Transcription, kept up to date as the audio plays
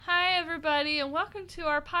everybody, and welcome to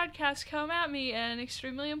our podcast, Come At Me, an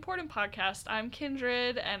extremely important podcast. I'm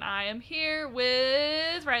Kindred, and I am here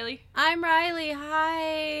with Riley. I'm Riley.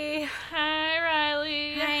 Hi. Hi,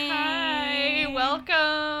 Riley. Hi. Hi.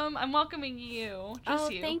 Welcome. I'm welcoming you.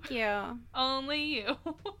 Just you. Thank you. Only you.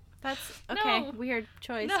 That's okay. No. Weird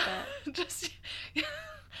choice, No, but just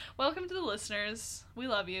welcome to the listeners. We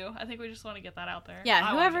love you. I think we just want to get that out there.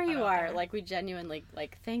 yeah, whoever you are, like, we genuinely,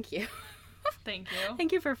 like, thank you. Thank you.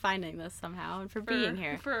 Thank you for finding this somehow and for being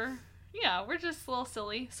here. Yeah, we're just little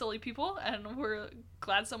silly people, and we're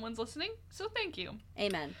glad someone's listening, so thank you.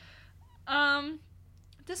 Amen.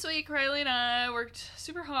 This week, Riley and I worked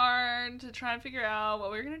super hard to try and figure out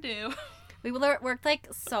what we were going to do. We worked, like,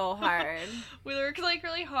 so hard. We worked, like,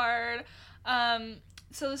 really hard.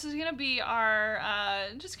 So this is going to be our,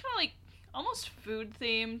 just kind of, like, almost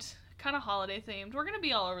food-themed, kind of holiday-themed. We're going to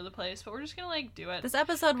be all over the place, but we're just going to, like, do it. This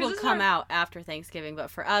episode will come out after Thanksgiving, but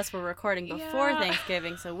for us, we're recording before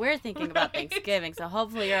Thanksgiving, so we're thinking about Thanksgiving. So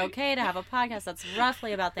hopefully you're okay to have a podcast that's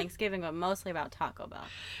roughly about Thanksgiving, but mostly about Taco Bell.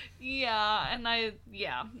 Yeah,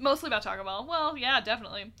 mostly about Taco Bell. Well, yeah,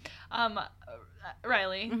 definitely.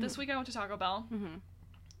 Riley, this week I went to Taco Bell. Mm-hmm.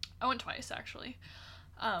 I went twice, actually.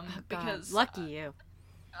 Because lucky you.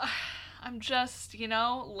 I'm just,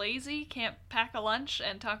 lazy, can't pack a lunch,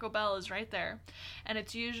 and Taco Bell is right there. And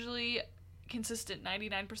it's usually consistent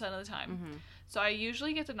 99% of the time. Mm-hmm. So I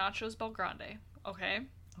usually get the Nachos Bel Grande, okay?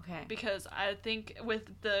 Okay. Because I think with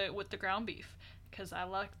the ground beef, because I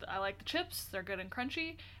like the chips, they're good and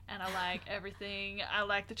crunchy, and I like everything. I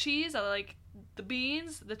like the cheese, I like the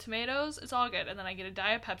beans, the tomatoes, it's all good. And then I get a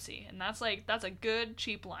Diet Pepsi, and that's a good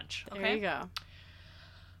cheap lunch, okay? There you go.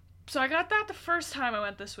 So I got that the first time I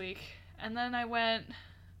went this week. And then I went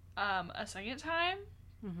a second time,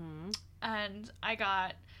 and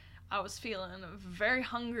I was feeling very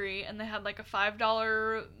hungry, and they had, like, a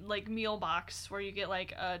 $5, like, meal box where you get,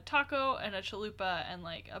 like, a taco and a chalupa and,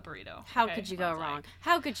 like, a burrito. How could you go wrong?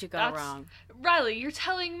 How could you go wrong? Riley, you're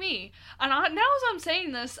telling me. And now as I'm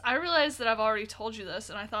saying this, I realize that I've already told you this,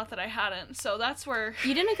 and I thought that I hadn't. So that's where...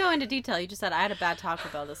 You didn't go into detail. You just said, I had a bad Taco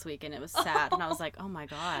Bell this week, and it was sad. And I was like, oh, my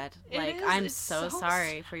God. Like, it's so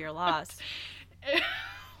sorry for your loss.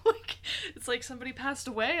 It's like somebody passed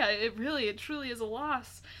away. It truly is a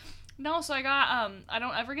loss. No, so I got, I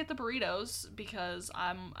don't ever get the burritos because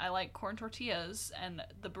I like corn tortillas, and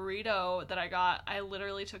the burrito that I got, I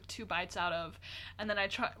literally took 2 bites out of, and then I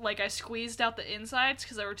squeezed out the insides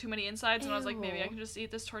because there were too many insides. Ew. And I was like, maybe I can just eat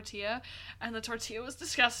this tortilla, and the tortilla was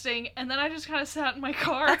disgusting, and then I just kind of sat in my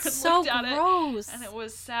car and looked at it, and it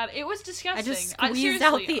was sad. It was disgusting. I just squeezed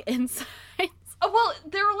out the insides. Oh, well,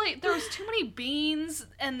 there was too many beans,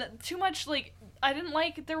 and too much, like... I didn't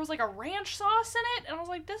like, there was like a ranch sauce in it, and I was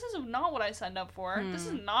like, this is not what I signed up for. This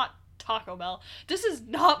is not Taco Bell. This is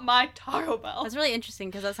not my Taco Bell. That's really interesting,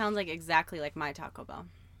 because that sounds like exactly like my Taco Bell.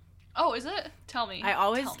 Oh, is it? Tell me. I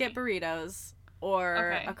always get burritos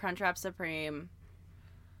or a Crunchwrap Supreme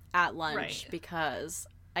at lunch, because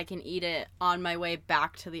I can eat it on my way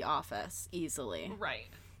back to the office easily. Right.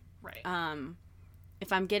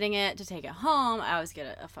 If I'm getting it to take it home, I always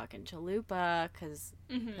get a fucking chalupa, because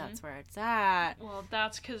that's where it's at. Well,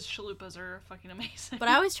 that's because chalupas are fucking amazing. But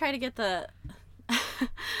I always try to get the...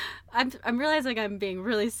 I'm realizing I'm being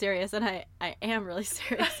really serious, and I am really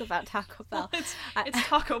serious about Taco Bell. Well, it's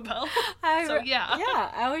Taco Bell. Yeah,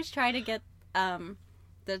 I always try to get the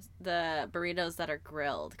burritos that are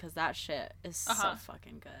grilled, because that shit is so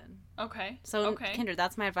fucking good. Okay. So, Kindred,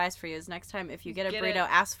 that's my advice for you, is next time if you get a burrito,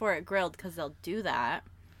 ask for it grilled, because they'll do that.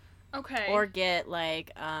 Okay. Or get, like,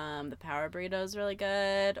 the Power Burrito is really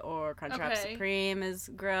good, or Crunchwrap Supreme is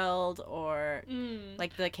grilled, or,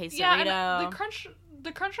 like, the Quesarito. Yeah,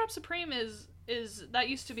 the Crunchwrap Supreme is that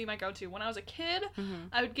used to be my go-to. When I was a kid,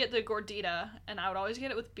 I would get the gordita, and I would always get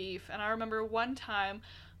it with beef. And I remember one time,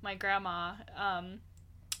 my grandma,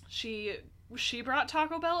 she brought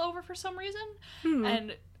Taco Bell over for some reason,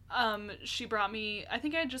 and she brought me, I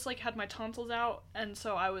think I just, like, had my tonsils out, and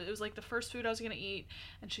so it was, like, the first food I was gonna eat,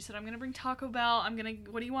 and she said, I'm gonna bring Taco Bell,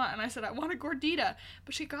 what do you want? And I said, I want a gordita,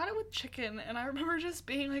 but she got it with chicken, and I remember just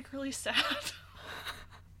being, like, really sad.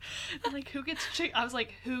 And, like, who gets chicken? I was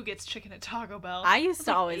like, who gets chicken at Taco Bell? I used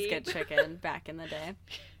to always get chicken back in the day.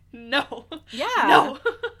 No. Yeah. No.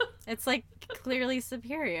 It's, like, clearly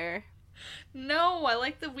superior. No, I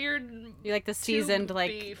like the weird... You like the seasoned,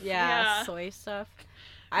 like, beef. Soy stuff.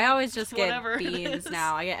 I always just get beans it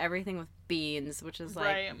now. I get everything with beans, which is,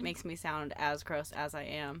 like, makes me sound as gross as I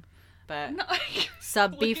am. But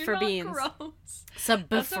sub beef for beans. Gross. Sub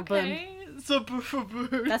beef for beans. Sub beef for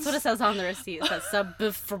beans. That's what it says on the receipt. It says sub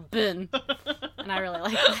beef for beans. And I really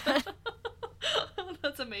like that.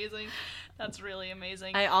 That's amazing. That's really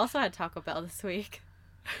amazing. I also had Taco Bell this week.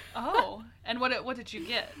 Oh, and what did you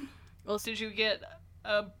get? Well, did you get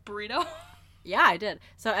a burrito? Yeah, I did.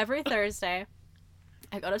 So every Thursday,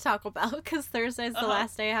 I go to Taco Bell because Thursday's the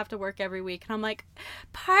last day I have to work every week. And I'm like,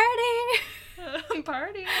 party!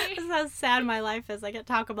 Party! This is how sad my life is. I get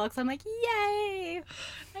Taco Bell because I'm like, yay!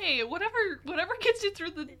 Hey, whatever gets you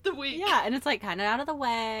through the week. Yeah, and it's like kind of out of the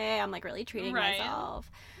way. I'm like really treating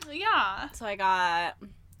myself. Yeah. So I got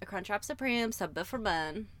a Crunchwrap Supreme, sub for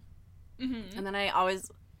bun. Mm-hmm. And then I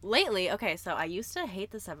always, lately, okay, so I used to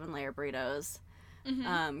hate the 7-layer burritos.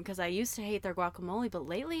 Mm-hmm. Because I used to hate their guacamole, but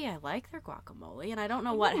lately I like their guacamole, and I don't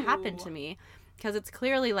know what happened to me, because it's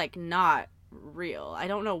clearly, like, not real. I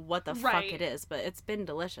don't know what the fuck it is, but it's been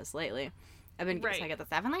delicious lately. So I get the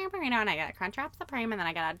 7-layer burrito, and I got a Crunchwrap Supreme, and then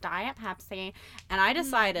I got a Diet Pepsi, and I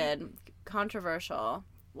decided, controversial,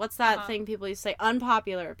 what's that thing people used to say,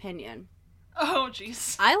 unpopular opinion. Oh,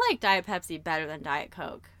 jeez. I like Diet Pepsi better than Diet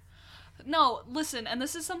Coke. No, listen, and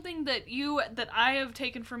this is something that I have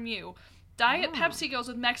taken from you. Diet Pepsi goes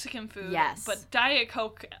with Mexican food, yes, but Diet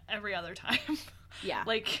Coke every other time. Yeah,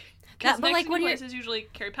 like because Mexican when places usually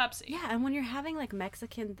carry Pepsi. Yeah, and when you're having like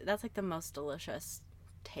Mexican, that's like the most delicious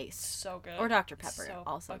taste. So good. Or Dr. Pepper, so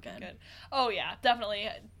also good. Oh yeah,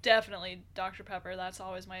 definitely Dr. Pepper. That's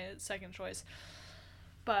always my second choice.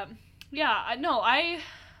 But yeah,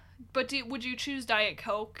 would you choose Diet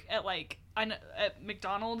Coke at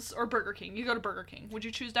McDonald's or Burger King? You go to Burger King. Would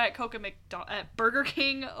you choose Diet Coke at Burger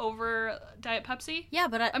King over Diet Pepsi? Yeah,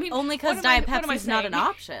 but I mean, only because Diet Pepsi is not an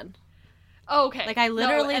option. Oh, okay. Like, I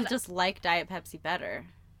literally just like Diet Pepsi better.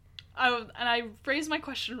 I phrased my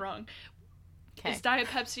question wrong. Okay. Is Diet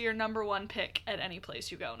Pepsi your number one pick at any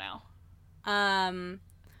place you go now?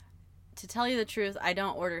 To tell you the truth, I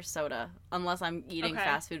don't order soda unless I'm eating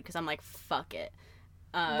fast food because I'm like, fuck it.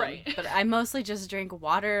 Right. But I mostly just drink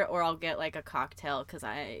water, or I'll get like a cocktail because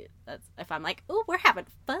if I'm like, ooh, we're having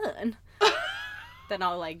fun, then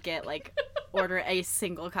I'll order a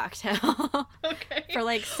single cocktail for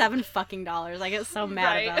like $7 fucking. I get so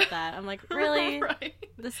mad about that. I'm like, really?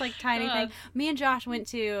 This like tiny thing. Me and Josh went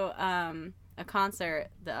to a concert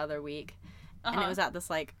the other week, and it was at this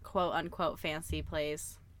like quote unquote fancy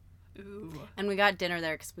place. Ooh. And we got dinner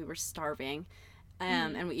there because we were starving.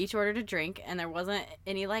 And we each ordered a drink, and there wasn't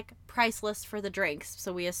any, like, price list for the drinks,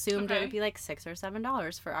 so we assumed it would be, like, $6 or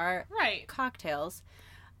 $7 for our cocktails.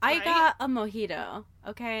 I got a mojito,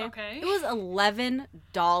 okay? It was $11.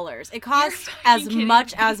 It cost as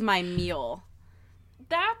much as my meal.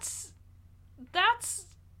 That's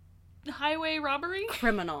highway robbery?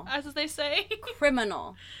 Criminal. As they say.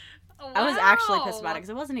 Criminal. Wow. I was actually pissed about it, because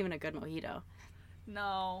it wasn't even a good mojito.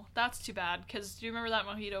 No, that's too bad, because do you remember that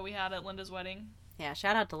mojito we had at Linda's wedding? Yeah,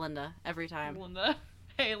 shout out to Linda every time. Linda.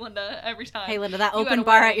 Hey, Linda, every time. Hey, Linda, that open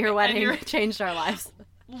bar at your wedding changed our lives.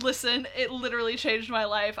 Listen, it literally changed my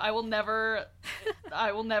life. I will never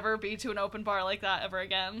be to an open bar like that ever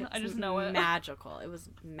again. I just know it. Magical. It was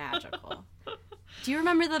magical. Do you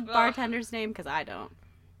remember the bartender's name? Because I don't.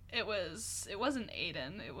 It wasn't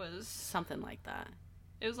Aiden. It was something like that.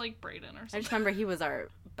 It was like Brayden or something. I just remember he was our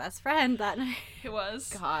best friend that night. He was.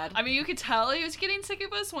 God. I mean, you could tell he was getting sick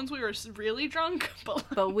of us once we were really drunk.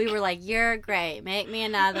 But we were like, you're great. Make me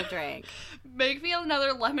another drink. Make me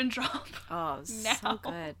another lemon drop. Oh, it was so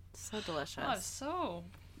good. So delicious. Oh,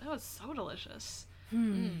 that was so delicious. I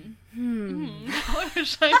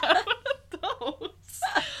wish I had those.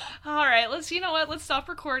 All right, you know what? Let's stop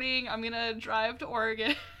recording. I'm going to drive to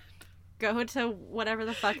Oregon. Go to whatever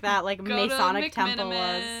the fuck that Masonic temple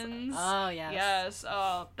was. Oh yes. Yes.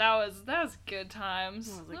 Oh, that was good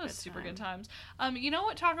times. That was super good times. You know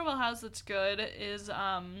what Taco Bell has that's good is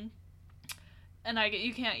and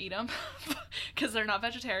you can't eat them because they're not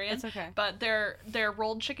vegetarian. It's okay. But they're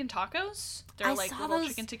rolled chicken tacos. They're like little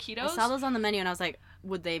chicken taquitos. I saw those on the menu and I was like,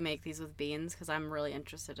 would they make these with beans? Because I'm really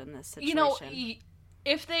interested in this situation. You know.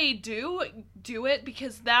 If they do it,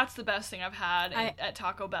 because that's the best thing I've had at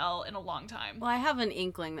Taco Bell in a long time. Well, I have an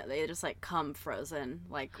inkling that they just, like, come frozen,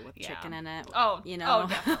 like, with chicken in it. Oh, you know?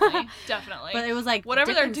 Oh, definitely. But it was, like,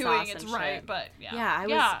 whatever they're doing, it's right, shit. But, yeah.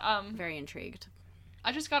 Yeah, I was very intrigued.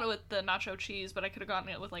 I just got it with the nacho cheese, but I could have gotten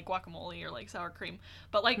it with, like, guacamole or, like, sour cream.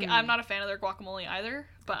 But, like, I'm not a fan of their guacamole either,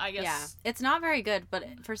 but I guess... Yeah, it's not very good, but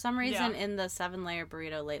for some reason in the 7-layer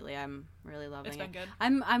burrito lately, I'm really loving it. It's been good.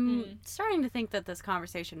 I'm starting to think that this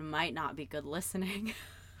conversation might not be good listening.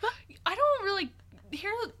 I don't really...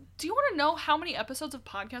 Do you want to know how many episodes of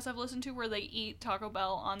podcasts I've listened to where they eat Taco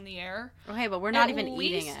Bell on the air? Okay, but we're not even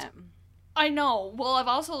eating it. I know. Well, I've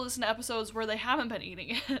also listened to episodes where they haven't been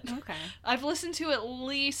eating it. Okay. I've listened to at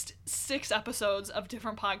least 6 episodes of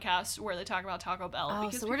different podcasts where they talk about Taco Bell. Oh,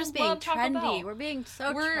 because so we're just being trendy. We're being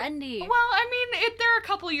trendy. Well, I mean, they're a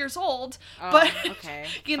couple years old, oh, but, okay.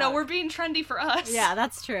 you know, we're being trendy for us. Yeah,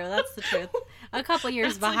 that's true. That's the truth. A couple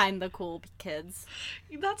years behind the cool kids.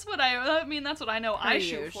 That's what I know I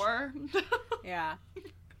shoot for. Yeah.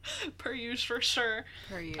 Per use, for sure.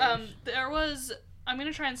 Per use. I'm going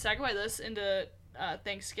to try and segue this into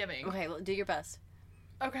Thanksgiving. Okay, well, do your best.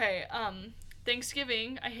 Okay,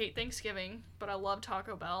 Thanksgiving, I hate Thanksgiving, but I love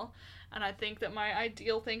Taco Bell, and I think that my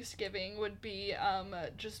ideal Thanksgiving would be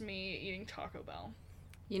just me eating Taco Bell.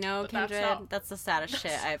 You know, but Kindred, that's the saddest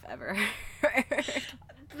shit I've ever heard.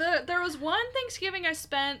 There was one Thanksgiving I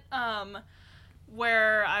spent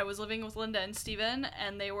where I was living with Linda and Steven,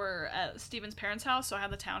 and they were at Steven's parents' house, so I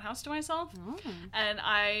had the townhouse to myself. Oh. And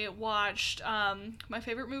I watched my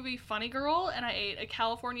favorite movie, Funny Girl, and I ate a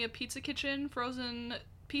California Pizza Kitchen frozen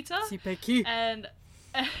pizza. And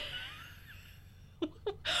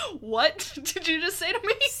what did you just say to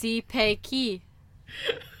me? CPK.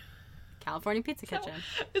 California Pizza Kitchen.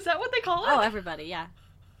 Is that what they call it? Oh, everybody, yeah.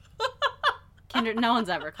 Kindred, no one's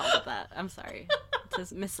ever called it that. I'm sorry. It's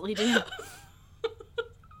just misleading.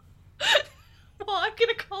 Well, I'm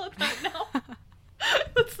gonna call it that now.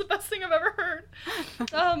 That's the best thing I've ever heard.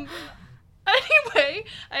 Anyway,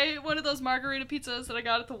 I ate one of those margarita pizzas that I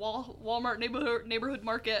got at the Walmart neighborhood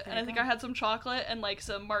market, and I think I had some chocolate and like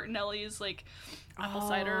some Martinelli's like apple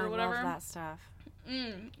cider or whatever. I love that stuff.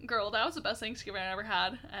 Girl, that was the best Thanksgiving I ever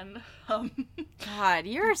had, and God,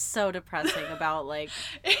 you're so depressing about like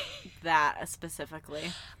that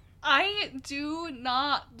specifically. I do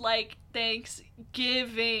not like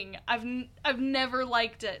Thanksgiving. I've never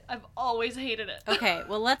liked it. I've always hated it. Okay,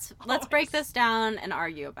 well let's break this down and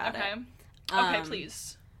argue about it. Okay,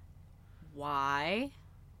 please. Why?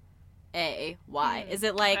 Why? Is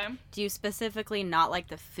it like, do you specifically not like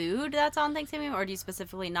the food that's on Thanksgiving, or do you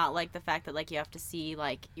specifically not like the fact that like you have to see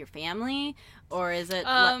like your family, or is it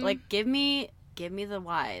like give me the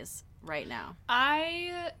whys right now?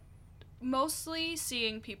 Mostly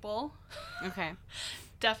seeing people. Okay.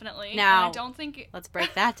 Definitely. Now, and I don't think... let's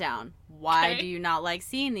break that down. Why do you not like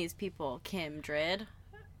seeing these people, Kindred?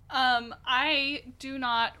 I do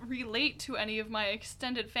not relate to any of my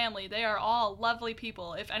extended family. They are all lovely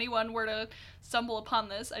people. If anyone were to stumble upon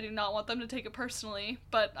this, I do not want them to take it personally,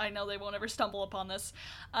 but I know they won't ever stumble upon this.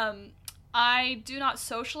 I do not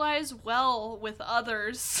socialize well with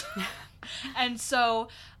others. And so...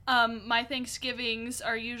 my Thanksgivings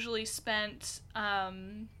are usually spent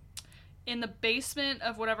in the basement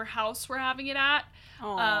of whatever house we're having it at,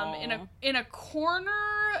 in a corner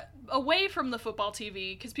away from the football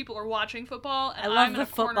TV, because people are watching football, and I'm in a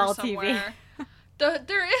corner somewhere.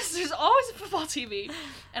 There's always a football TV,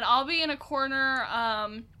 and I'll be in a corner.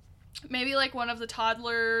 Maybe like one of the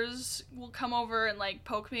toddlers will come over and like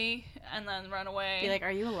poke me and then run away. Be like,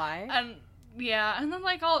 "Are you alive?" And yeah, and then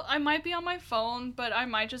like I might be on my phone, but I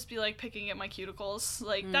might just be like picking at my cuticles.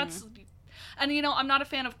 Like that's, and you know, I'm not a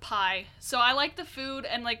fan of pie, so I like the food,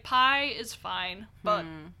 and like pie is fine. But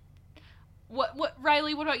what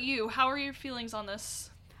Riley? What about you? How are your feelings on this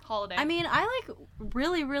holiday? I mean, I like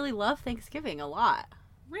really really love Thanksgiving a lot.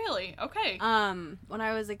 Really? Okay. When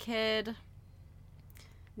I was a kid,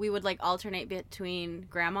 we would like alternate between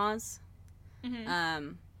grandmas.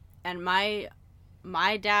 And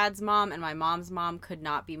my dad's mom and my mom's mom could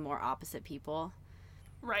not be more opposite people.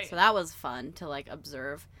 Right. So that was fun to, like,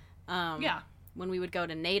 observe. Yeah. When we would go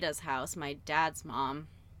to Nada's house, my dad's mom,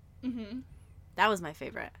 that was my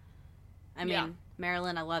favorite. I mean,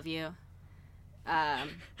 Marilyn, I love you.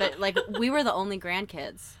 But, like, we were the only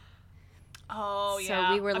grandkids. Oh, so yeah.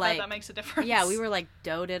 So we were, like... that makes a difference. Yeah, we were, like,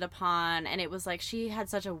 doted upon. And it was, like, she had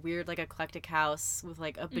such a weird, like, eclectic house with,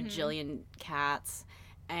 like, a bajillion cats.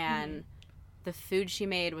 And... the food she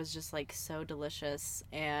made was just, like, so delicious.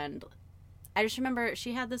 And I just remember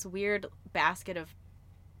she had this weird basket of,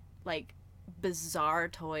 like, bizarre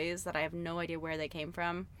toys that I have no idea where they came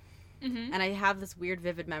from. And I have this weird,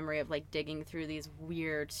 vivid memory of, like, digging through these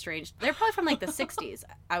weird, strange... They're probably from, like, the 60s,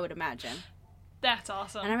 I would imagine. That's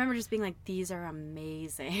awesome. And I remember just being like, these are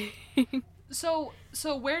amazing. So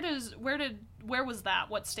where was that?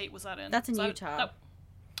 What state was that in? That's in Utah.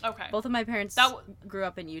 Okay. Both of my parents grew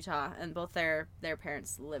up in Utah, and both their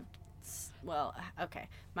parents lived. Well, okay,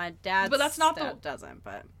 my dad's but that's not doesn't,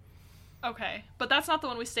 but okay, but that's not the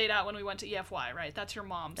one we stayed at when we went to EFY, right? That's your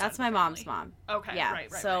mom's. That's my mom's mom. Okay, yeah.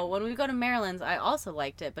 Right. So when we go to Maryland's, I also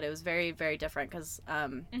liked it, but it was very, very different because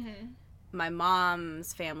my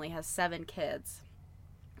mom's family has 7 kids,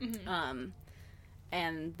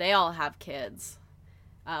 and they all have kids.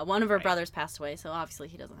 One of her brothers passed away, so obviously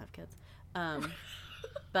he doesn't have kids.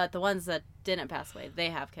 But the ones that didn't pass away, they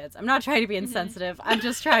have kids. I'm not trying to be insensitive. I'm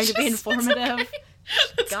just trying to be informative.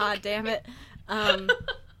 God damn it.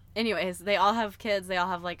 Anyways, they all have kids. They all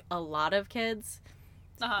have, like, a lot of kids.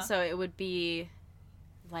 So it would be,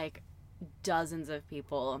 like, dozens of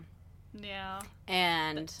people. Yeah.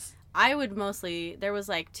 And I would mostly, there was,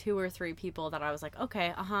 like, 2 or 3 people that I was like,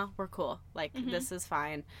 okay, we're cool. Like, this is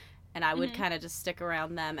fine. And I would kind of just stick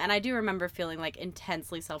around them. And I do remember feeling, like,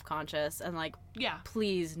 intensely self-conscious and, like,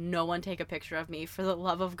 please, no one take a picture of me, for the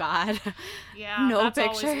love of God. Yeah, no that's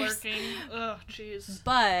pictures. Always lurking. Ugh, jeez.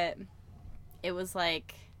 But it was,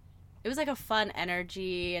 like a fun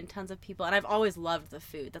energy and tons of people. And I've always loved the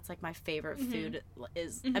food. That's, like, my favorite food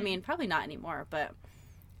is, I mean, probably not anymore, but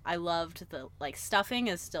I loved the, like, stuffing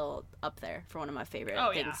is still up there for one of my favorite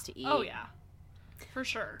things to eat. Oh, yeah. For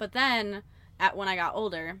sure. But then, when I got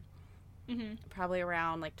older, probably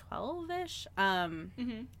around, like, 12-ish,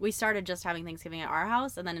 we started just having Thanksgiving at our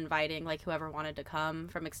house and then inviting, like, whoever wanted to come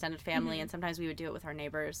from extended family, and sometimes we would do it with our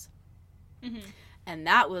neighbors. And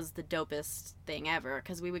that was the dopest thing ever,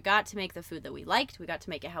 because we got to make the food that we liked, we got to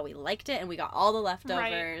make it how we liked it, and we got all the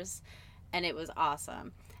leftovers, and it was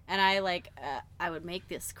awesome. And I, like, I would make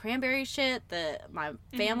this cranberry shit that my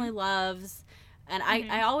family loves, and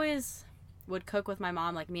I always would cook with my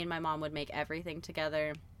mom. Like, me and my mom would make everything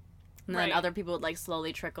together. And then other people would, like,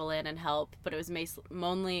 slowly trickle in and help. But it was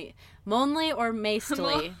Monly or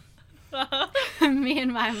Mastily. Me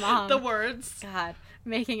and my mom. The words. God.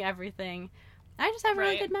 Making everything. I just have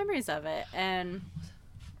really good memories of it. And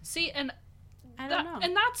see, and I don't know.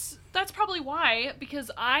 And that's probably why,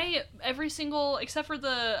 because every single, except for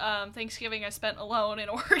the Thanksgiving I spent alone in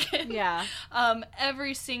Oregon. Yeah.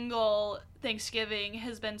 Every single Thanksgiving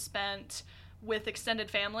has been spent with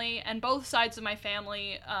extended family, and both sides of my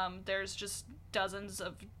family, there's just dozens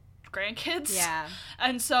of grandkids. Yeah.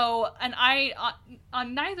 And so, and I,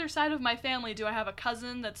 on neither side of my family do I have a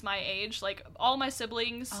cousin that's my age. Like, all my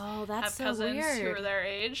siblings have cousins who are their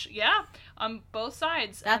age. Yeah, on both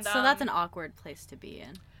sides. So that's an awkward place to be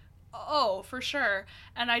in. Oh, for sure.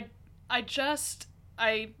 And I just,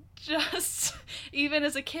 even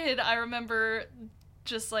as a kid, I remember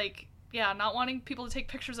just, like, not wanting people to take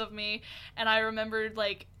pictures of me, and I remembered,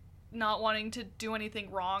 like, not wanting to do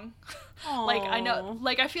anything wrong. Like, I know,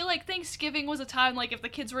 like, I feel like Thanksgiving was a time, like, if the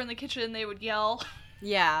kids were in the kitchen, they would yell.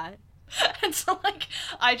 Yeah. And so, like,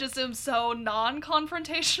 I just am so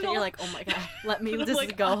non-confrontational. But you're like, oh my God, let me just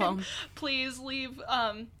like, go home. Please leave.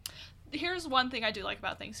 Here's one thing I do like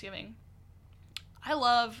about Thanksgiving. I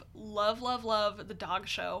love the dog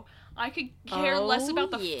show. I could care less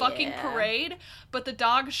about the fucking parade, but the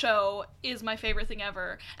dog show is my favorite thing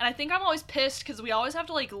ever. And I think I'm always pissed because we always have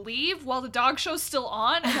to, like, leave while the dog show's still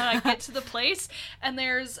on, and then I get to the place and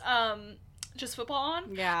there's just football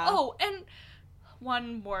on. Yeah. Oh, and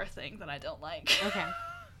one more thing that I don't like. Okay.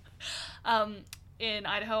 In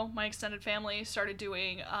Idaho, my extended family started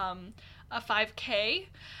doing a 5K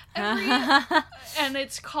and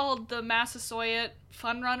it's called the Massasoit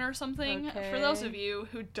Fun Run or something. Okay. For those of you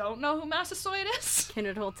who don't know who Massasoit is,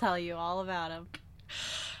 Kindred will tell you all about him.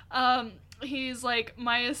 He's like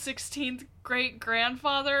my 16th great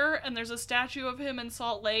grandfather, and there's a statue of him in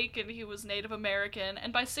Salt Lake, and he was Native American.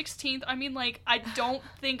 And by 16th, I mean, like, I don't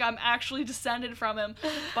think I'm actually descended from him.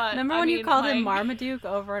 But remember when you called him Marmaduke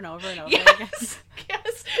over and over and over yes, again?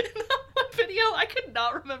 Yes, in that one video, I could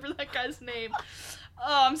not remember that guy's name.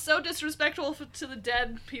 Oh, I'm so disrespectful to the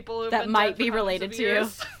dead people who that might be related to you.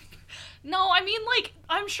 No, I mean, like,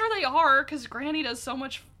 I'm sure they are, because Granny does so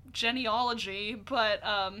much genealogy, but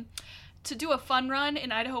to do a fun run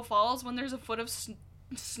in Idaho Falls when there's a foot of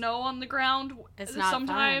snow on the ground, it's not sometimes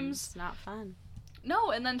fun. It's not fun.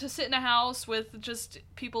 No, and then to sit in a house with just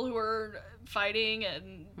people who are fighting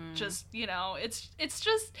and just, you know, it's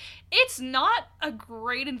not a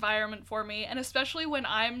great environment for me, and especially when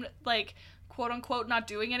I'm, like, quote unquote not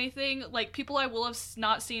doing anything, like, people I will have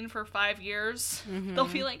not seen for 5 years, they'll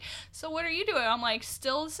be like, so what are you doing? I'm like,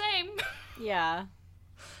 still the same. Yeah.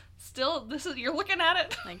 Still, you're looking at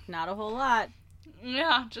it. Like, not a whole lot.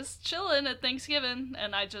 Yeah, just chilling at Thanksgiving,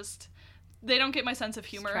 and they don't get my sense of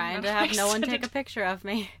humor. Just trying to have no one take a picture of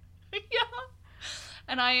me. Yeah.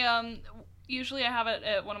 And I, usually I have it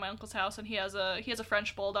at one of my uncle's house, and he has a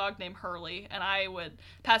French bulldog named Hurley, and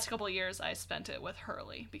past couple of years, I spent it with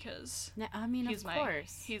Hurley, because I mean, of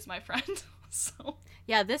course. He's my friend, so.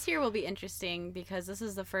 Yeah, this year will be interesting, because this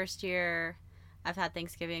is the first year I've had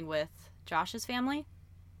Thanksgiving with Josh's family.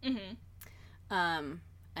 And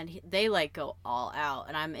they, like, go all out,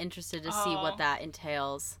 and I'm interested to see what that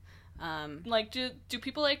entails. Like, do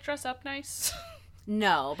people, like, dress up nice?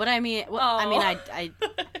 No, but I mean,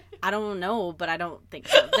 I don't know, but I don't think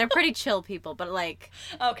so. They're pretty chill people, but, like,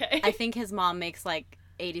 okay. I think his mom makes, like,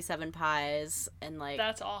 87 pies and, like,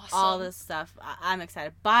 that's awesome. all this stuff. I'm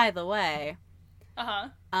excited. By the way, I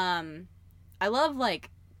love,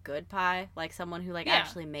 like, good pie, like someone who, like,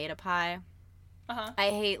 actually made a pie. I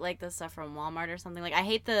hate, like, the stuff from Walmart or something. Like, I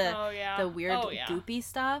hate the weird goopy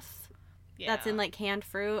stuff. That's in, like, canned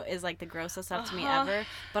fruit is, like, the grossest stuff to me ever.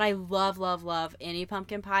 But I love, love, love any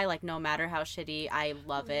pumpkin pie. Like, no matter how shitty, I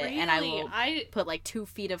love it. Really? And I will put, like, 2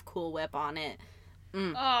 feet of Cool Whip on it.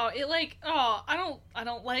 I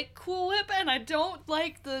don't like Cool Whip, and I don't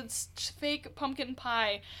like the fake pumpkin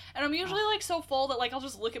pie. And I'm usually, like, so full that, like, I'll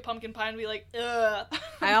just look at pumpkin pie and be like, ugh.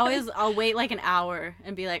 I'll wait, like, an hour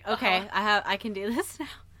and be like, okay, I can do this now.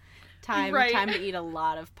 Time to eat a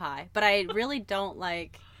lot of pie. But I really don't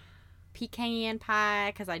like pecan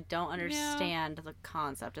pie because I don't understand the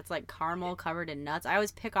concept. It's like caramel covered in nuts. I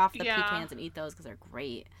always pick off the pecans and eat those because they're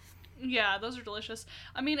great. Yeah, those are delicious.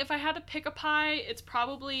 I mean, if I had to pick a pie, it's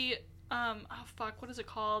probably what is it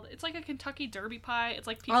called? It's like a Kentucky Derby pie. It's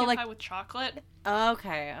like pecan pie with chocolate.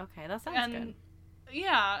 Okay, that sounds good.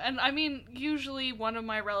 Yeah, and I mean, usually one of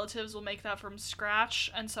my relatives will make that from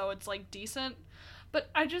scratch, and so it's like decent. But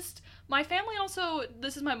my family also,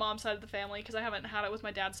 this is my mom's side of the family, because I haven't had it with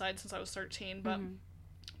my dad's side since I was 13, but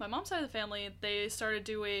my mom's side of the family, they started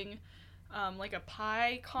doing, like, a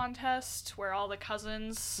pie contest where all the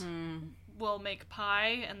cousins will make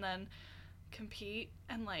pie and then compete,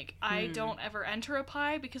 and, like, I don't ever enter a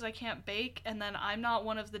pie because I can't bake, and then I'm not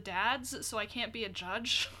one of the dads, so I can't be a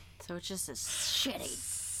judge. So it's just as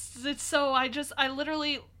shitty. So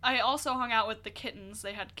I also hung out with the kittens.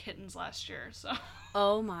 They had kittens last year, so.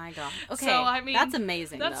 Oh my god. Okay. So, I mean, that's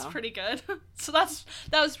amazing, that's pretty good. So that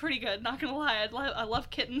was pretty good. Not gonna lie, I love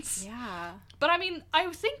kittens. Yeah. But I mean,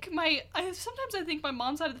 sometimes I think my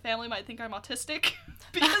mom's side of the family might think I'm autistic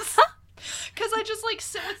because I just, like,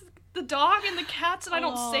 sit with the dog and the cats and I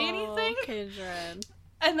don't say anything. Kindred.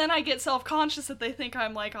 And then I get self-conscious that they think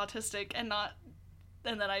I'm, like, autistic and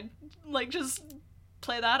then I, like, just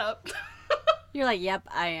play that up. You're like, yep,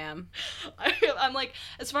 I am. I'm like,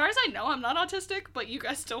 as far as I know, I'm not autistic, but you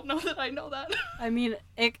guys don't know that I know that. I mean,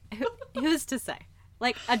 who's to say?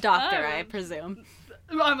 Like, a doctor, I presume.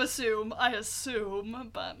 I assume,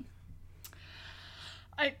 but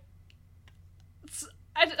I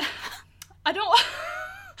don't.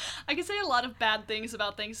 I can say a lot of bad things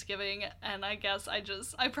about Thanksgiving, and I guess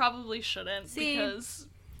I probably shouldn't because.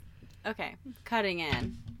 Okay, cutting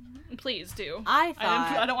in. Please do.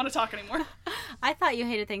 I don't want to talk anymore. I thought you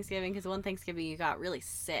hated Thanksgiving because one Thanksgiving you got really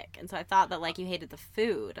sick, and so I thought that, like, you hated the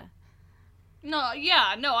food. No,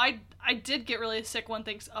 I did get really sick one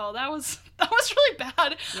thing. Oh, that was really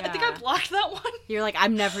bad. Yeah. I think I blocked that one. You're like,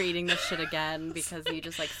 I'm never eating this shit again because you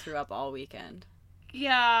just, like, threw up all weekend.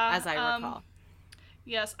 Yeah. As I recall.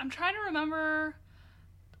 Yes, I'm trying to remember.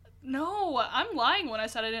 No, I'm lying when I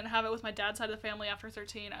said I didn't have it with my dad's side of the family after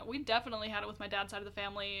 13. We definitely had it with my dad's side of the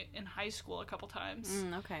family in high school a couple times.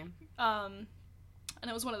 Okay. And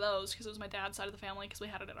it was one of those because it was my dad's side of the family because we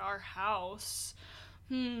had it at our house.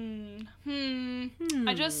 No,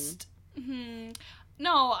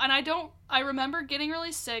 and I remember getting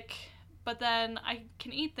really sick, but then I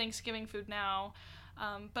can eat Thanksgiving food now.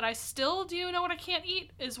 But I still do know what I can't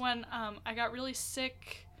eat is when I got really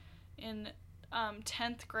sick in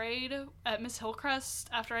 10th grade at Miss Hillcrest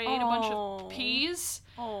after I ate a bunch of peas,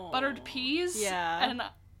 buttered peas, and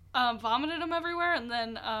vomited them everywhere, and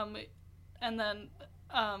then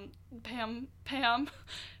Pam,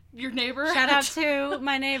 your neighbor. Shout out to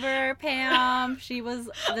my neighbor Pam. She was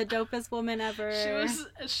the dopest woman ever.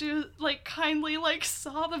 She was like kindly like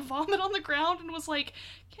saw the vomit on the ground and was like,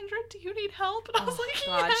 Kindred, do you need help? And I was like,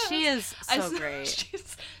 God, yes. She is so great.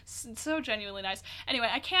 She's so genuinely nice. Anyway,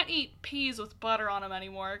 I can't eat peas with butter on them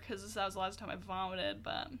anymore because that was the last time I vomited,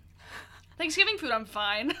 but Thanksgiving food, I'm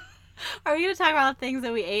fine. Are we going to talk about things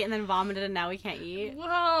that we ate and then vomited and now we can't eat?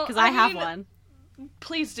 Well, because I have one.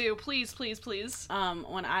 Please do. Please, please, please.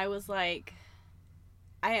 When I was like,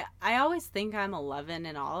 I always think I'm 11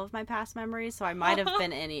 in all of my past memories, so I might have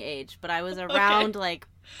been any age, but I was around like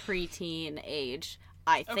preteen age,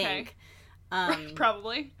 I think.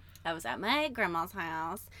 Probably. I was at my grandma's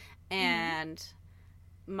house, and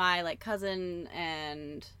my like cousin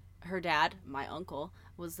and her dad, my uncle,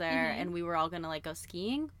 was there, and we were all gonna like go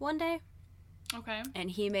skiing one day. Okay.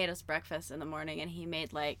 And he made us breakfast in the morning, and he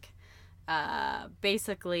made like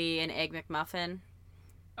basically an egg McMuffin.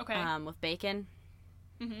 Okay. With bacon.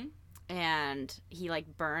 And he like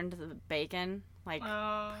burned the bacon like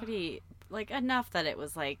like, enough that it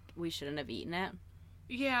was, like, we shouldn't have eaten it.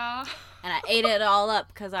 Yeah. And I ate it all up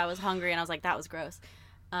because I was hungry, and I was like, that was gross.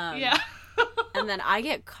 Yeah. And then I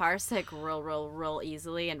get car sick real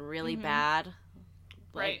easily and really bad.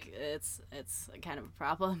 Like, it's kind of a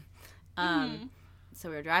problem. So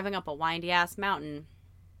we were driving up a windy-ass mountain,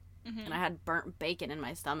 and I had burnt bacon in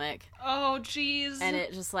my stomach. Oh, jeez. And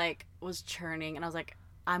it just, like, was churning, and I was like,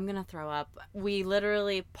 I'm gonna throw up. We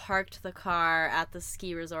literally parked the car at the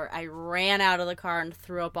ski resort. I ran out of the car and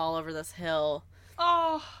threw up all over this hill.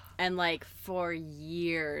 Oh. And, like, for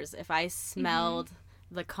years, if I smelled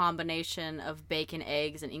the combination of bacon,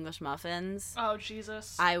 eggs, and English muffins... Oh,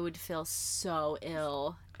 Jesus. I would feel so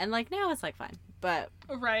ill. And, like, now it's, like, fine. But...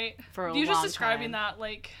 Right. For a you long just describing time, that,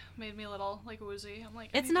 like, made me a little, like, woozy. I'm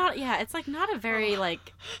like... It's not... Yeah, it's, like, not a very,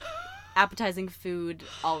 like... appetizing food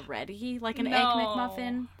already, like an Egg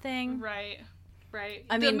McMuffin thing. Right.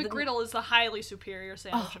 I mean, the McGriddle is the highly superior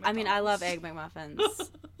sandwich. Oh, I mean, I love Egg McMuffins.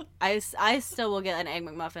 I still will get an Egg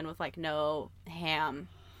McMuffin with, like, no ham.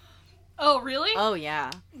 Oh, really? Oh,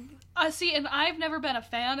 yeah. See, and I've never been a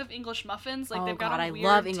fan of English muffins. Like, they've got a weird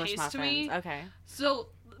love English taste muffins. to me. Okay. So,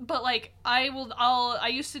 but, like, I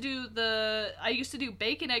used to do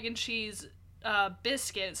bacon, egg, and cheese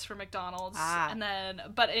biscuits for McDonald's, and then,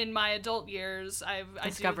 but in my adult years, I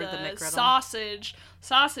discovered do the McGriddle.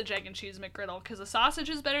 sausage, egg, and cheese McGriddle, because the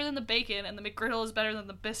sausage is better than the bacon, and the McGriddle is better than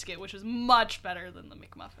the biscuit, which is much better than the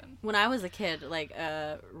McMuffin. When I was a kid, like,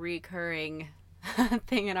 a recurring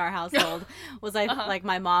thing in our household was, like,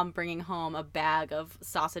 my mom bringing home a bag of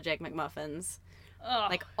sausage, egg McMuffins.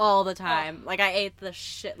 Ugh. Like, all the time. Like, I ate the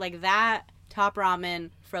shit, like, that, top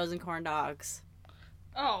ramen, frozen corn dogs.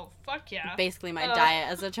 Oh, fuck yeah. Basically my diet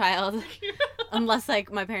as a child. Unless,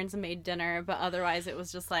 like, my parents made dinner, but otherwise it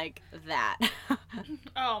was just, like, that.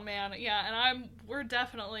 Oh, man, yeah, and we're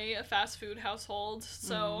definitely a fast food household,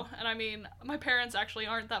 so, and I mean, my parents actually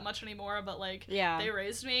aren't that much anymore, but, like, they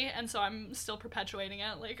raised me, and so I'm still perpetuating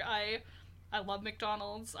it. Like, I love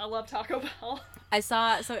McDonald's, I love Taco Bell. I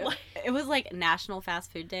saw, so it was, like, National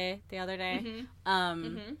Fast Food Day the other day.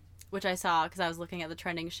 Which I saw because I was looking at the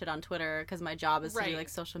trending shit on Twitter because my job is to do, like,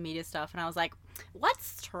 social media stuff. And I was like,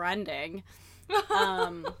 what's trending?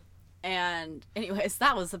 And anyways,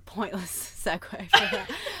 that was a pointless segue for that.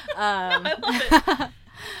 I love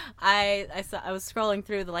it. I was scrolling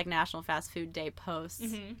through the, like, National Fast Food Day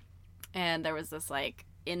posts. And there was this, like,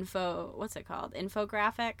 what's it called?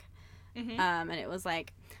 Infographic. And it was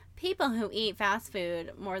like, people who eat fast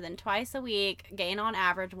food more than twice a week gain on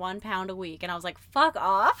average 1 pound a week. And I was like, fuck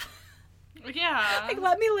off. Yeah. Like,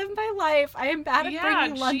 let me live my life. I am bad at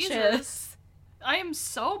bringing lunches. Jesus. I am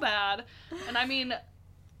so bad. And I mean,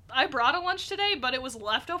 I brought a lunch today, but it was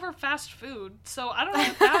leftover fast food. So I don't know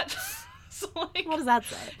what that... so, like, what does that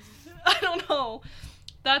say? I don't know.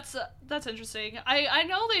 That's interesting. I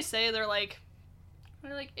know they say they're like,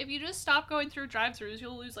 if you just stop going through drive-thrus,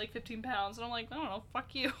 you'll lose, like, 15 pounds. And I'm like, I don't know,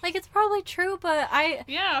 fuck you. Like, it's probably true, but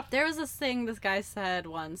Yeah. There was this thing this guy said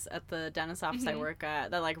once at the dentist office I work at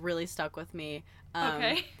that, like, really stuck with me.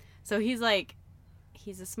 Okay. So he's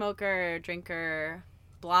a smoker, drinker,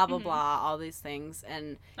 blah, blah, blah, all these things.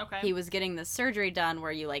 And he was getting this surgery done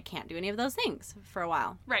where you, like, can't do any of those things for a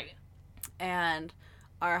while. Right. And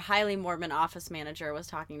our highly Mormon office manager was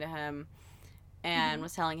talking to him and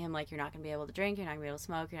was telling him, like, you're not going to be able to drink, you're not going to be able to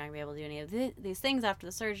smoke, you're not going to be able to do any of these things after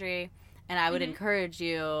the surgery, and I would encourage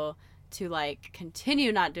you to, like,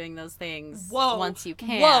 continue not doing those things once you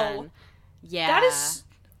can. Whoa. Yeah. That is...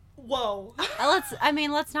 Whoa.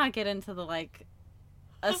 Let's not get into the, like,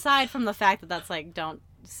 aside from the fact that that's, like, don't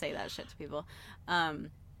say that shit to people,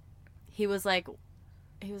 he was like,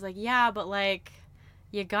 yeah, but, like,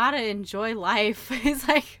 you gotta enjoy life. He's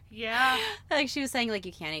like... Yeah. Like, she was saying, like,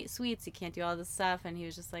 you can't eat sweets, you can't do all this stuff, and he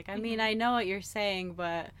was just like, I mean, I know what you're saying,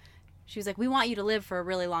 but... She was like, we want you to live for a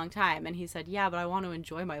really long time. And he said, yeah, but I want to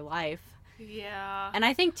enjoy my life. Yeah. And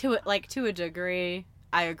I think to a degree,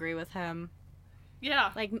 I agree with him.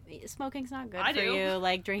 Yeah. Like, smoking's not good for you.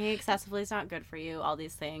 Like, drinking excessively is not good for you. All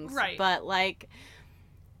these things. Right. But, like...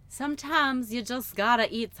 Sometimes you just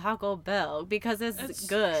gotta eat Taco Bell because it's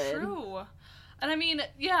good. True. And I mean,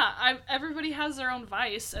 yeah, everybody has their own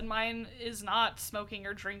vice, and mine is not smoking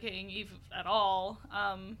or drinking even at all.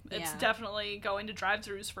 It's definitely going to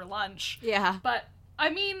drive-thrus for lunch. Yeah. But I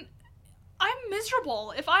mean, I'm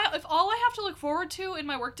miserable. If all I have to look forward to in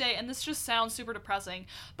my workday, and this just sounds super depressing,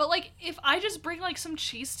 but, like, if I just bring, like, some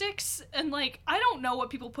cheese sticks and, like, I don't know what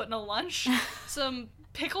people put in a lunch, some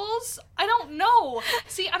pickles? I don't know.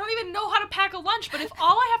 See, I don't even know how to pack a lunch, but if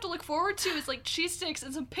all I have to look forward to is, like, cheese sticks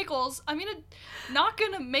and some pickles, I'm not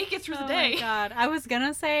gonna make it through the day. Oh my god. I was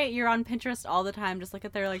gonna say you're on Pinterest all the time, just look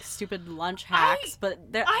at their, like, stupid lunch hacks,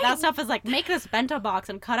 but that stuff is like, make this bento box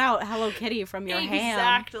and cut out Hello Kitty from your ham.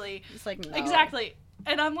 Exactly. It's like, no. Exactly.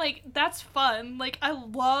 And I'm like, that's fun. Like, I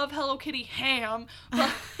love Hello Kitty ham,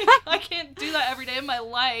 but I can't do that every day of my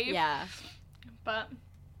life. Yeah. But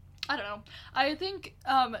I don't know. I think,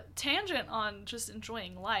 tangent on just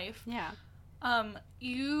enjoying life. Yeah. And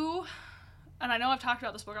I know I've talked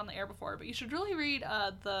about this book on the air before, but you should really read,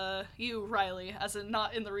 Riley, as in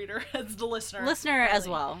not in the reader, as the listener. Listener Riley. as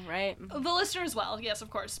well, right? The listener as well, yes, of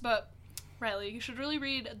course. But, Riley, you should really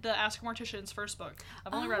read the Ask a Mortician's first book.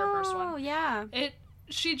 I've only read her first one. Oh, yeah.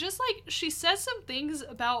 She says some things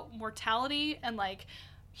about mortality and, like,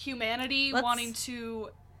 humanity wanting to...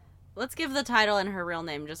 Let's give the title and her real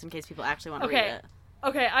name just in case people actually want to read it.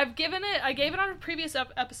 Okay, I gave it on a previous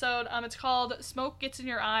episode. It's called Smoke Gets in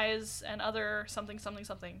Your Eyes and Other something, something,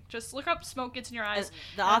 something. Just look up Smoke Gets in Your Eyes.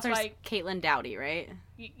 The author's Caitlin Doughty, right?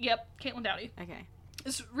 Yep, Caitlin Doughty. Okay.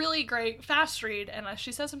 It's really great, fast read, and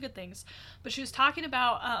she says some good things. But she was talking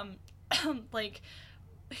about, like,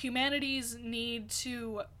 humanity's need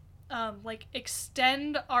to, like,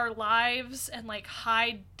 extend our lives and, like,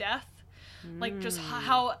 hide death. Like, just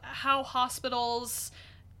how hospitals,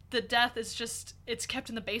 the death is just, it's kept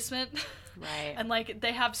in the basement. Right. And, like,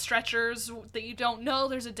 they have stretchers that you don't know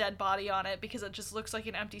there's a dead body on it because it just looks like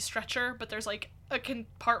an empty stretcher, but there's, like, a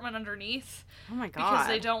compartment underneath. Oh, my God. Because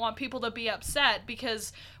they don't want people to be upset,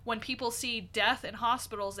 because when people see death in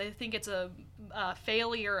hospitals, they think it's a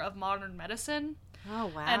failure of modern medicine. Oh,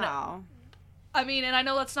 wow. And, I mean, and I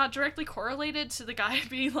know that's not directly correlated to the guy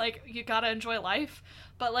being like, you gotta enjoy life,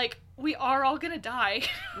 but, like, we are all gonna die.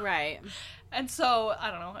 Right. And so, I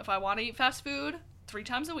don't know, if I want to eat fast food 3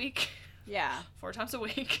 times a week. Yeah. 4 times a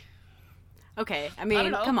week. Okay, I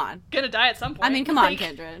mean, come on. Gonna die at some point. I mean, come on,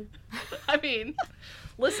 Kindred. I mean,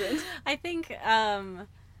 listen. I think,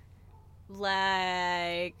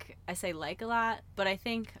 like, I say like a lot, but I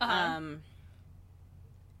think,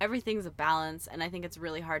 everything's a balance, and I think it's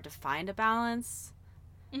really hard to find a balance,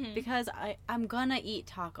 because I'm gonna eat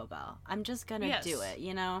Taco Bell. I'm just gonna do it,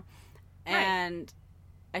 you know? And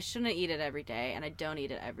I shouldn't eat it every day, and I don't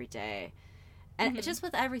eat it every day. And it's just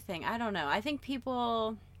with everything, I don't know. I think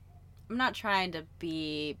people... I'm not trying to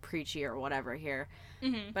be preachy or whatever here,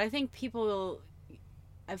 but I think people...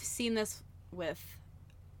 I've seen this with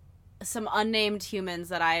some unnamed humans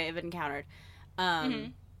that I've encountered.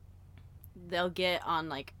 They'll get on,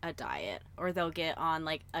 like, a diet, or they'll get on,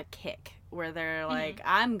 like, a kick, where they're like,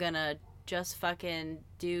 I'm gonna just fucking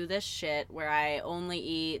do this shit where I only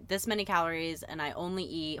eat this many calories, and I only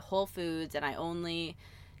eat whole foods, and I only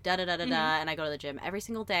da-da-da-da-da, and I go to the gym every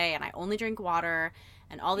single day, and I only drink water,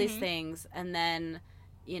 and all these things, and then,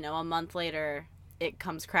 you know, a month later, it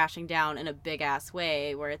comes crashing down in a big-ass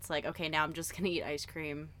way, where it's like, okay, now I'm just gonna eat ice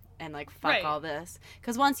cream, and, like, fuck all this.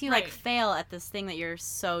 Because once you, like, fail at this thing that you're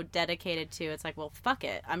so dedicated to, it's like, well, fuck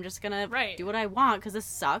it. I'm just gonna do what I want, because this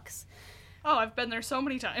sucks. Oh, I've been there so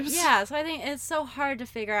many times. Yeah, so I think it's so hard to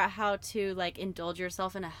figure out how to, like, indulge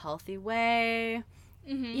yourself in a healthy way,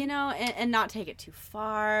 you know, and not take it too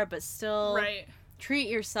far, but still treat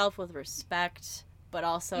yourself with respect, but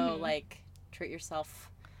also, like, treat yourself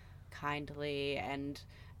kindly, and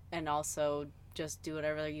also just do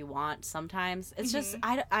whatever you want sometimes. It's just,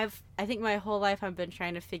 I think my whole life I've been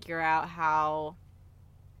trying to figure out how,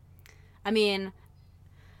 I mean,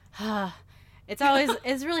 it's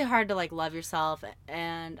really hard to, like, love yourself,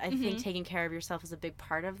 and I think taking care of yourself is a big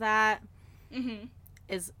part of that.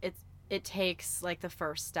 It takes, like, the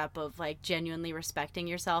first step of, like, genuinely respecting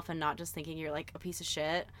yourself and not just thinking you're, like, a piece of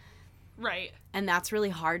shit. Right. And that's really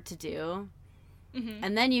hard to do.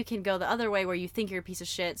 And then you can go the other way where you think you're a piece of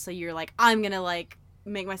shit, so you're like, I'm gonna, like,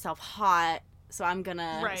 make myself hot, so I'm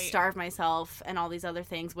gonna starve myself and all these other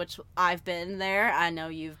things, which I've been there. I know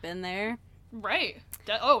you've been there. Right.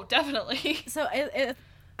 Definitely. So I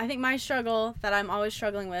think my struggle that I'm always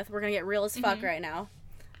struggling with, we're gonna get real as fuck right now.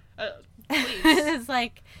 Please. It's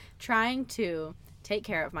like trying to take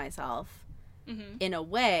care of myself in a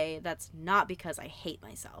way that's not because I hate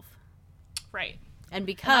myself. Right. And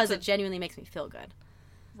because it genuinely makes me feel good.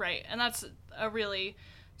 Right. And that's a really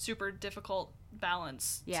super difficult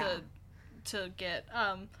balance to get.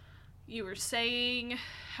 You were saying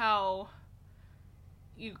how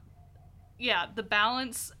the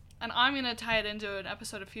balance, and I'm going to tie it into an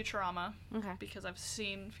episode of Futurama. Okay. Because I've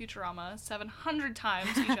seen Futurama 700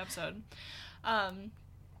 times each episode.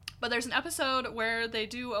 But there's an episode where they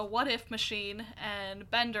do a what if machine, and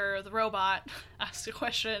Bender, the robot, asks a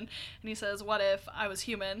question, and he says, what if I was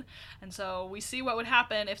human? And so we see what would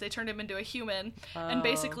happen if they turned him into a human. And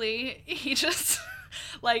basically, he just,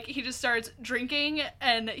 he just starts drinking,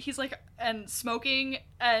 and he's and smoking,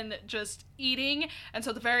 and just eating. And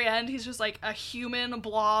so at the very end, he's just like a human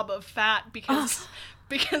blob of fat because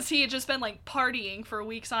he had just been partying for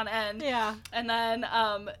weeks on end. Yeah. And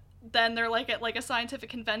then they're at a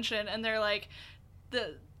scientific convention, and they're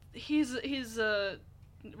he's a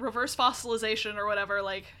reverse fossilization or whatever,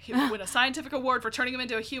 he would win a scientific award for turning him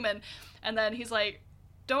into a human. And then he's like,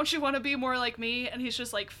 don't you want to be more like me? And he's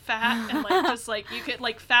just fat and just you could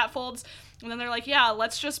fat folds. And then they're like, yeah,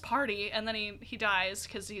 let's just party. And then he dies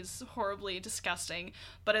because he's horribly disgusting.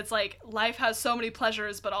 But it's life has so many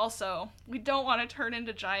pleasures, but also we don't want to turn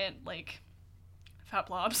into giant fat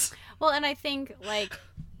blobs. Well, and I think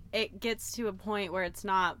it gets to a point where it's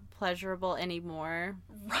not pleasurable anymore.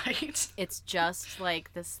 Right. It's just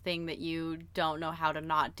this thing that you don't know how to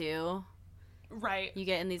not do. Right. You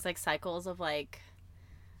get in these cycles of I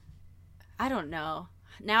don't know.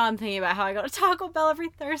 Now I'm thinking about how I go to Taco Bell every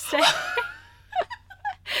Thursday.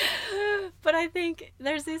 But I think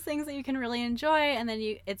there's these things that you can really enjoy, and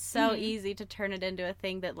then it's so easy to turn it into a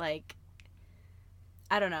thing that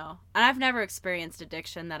I don't know. And I've never experienced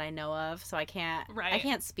addiction that I know of, so I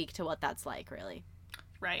can't speak to what that's like, really.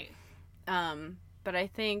 Right. But I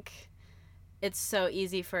think it's so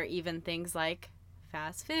easy for even things like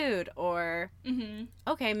fast food or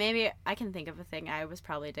okay, maybe I can think of a thing I was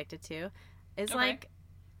probably addicted to is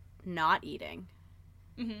not eating.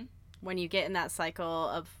 Mm-hmm. When you get in that cycle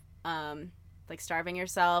of starving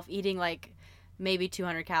yourself, eating maybe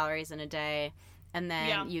 200 calories in a day. And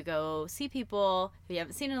then you go see people who you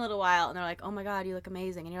haven't seen in a little while, and they're like, oh my God, you look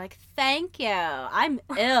amazing. And you're like, thank you. I'm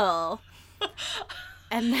ill.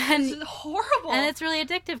 And then it's horrible. And it's really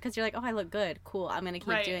addictive because you're like, oh, I look good. Cool. I'm going to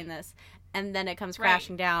keep doing this. And then it comes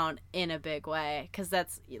crashing down in a big way. Because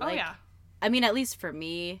that's I mean, at least for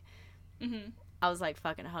me, I was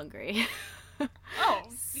fucking hungry. Oh,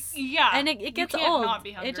 yeah. And it gets old. Not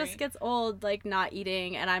be hungry. It just gets old, not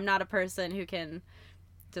eating. And I'm not a person who can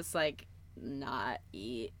just not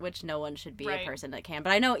eat, which no one should be a person that can.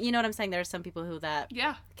 But I know, you know what I'm saying? There are some people who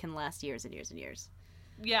can last years and years and years.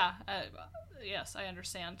 Yeah. Yes, I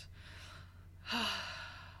understand.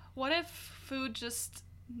 What if food just...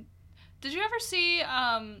 Did you ever see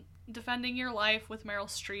Defending Your Life with Meryl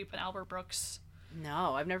Streep and Albert Brooks?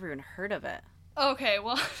 No, I've never even heard of it. Okay,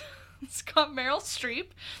 well... It's got Meryl Streep,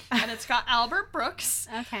 and it's got Albert Brooks.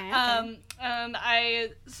 Okay. And I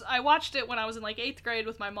watched it when I was in 8th grade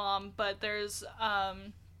with my mom, but there's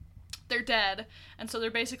they're dead, and so they're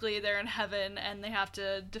in heaven, and they have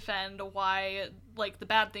to defend why the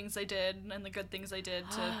bad things they did and the good things they did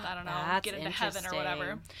to I don't know get into heaven or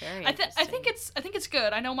whatever. Very I think it's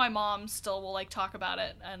good. I know my mom still will talk about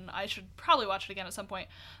it, and I should probably watch it again at some point.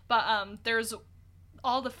 But there's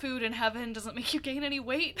all the food in heaven doesn't make you gain any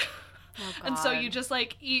weight. Oh, and so you just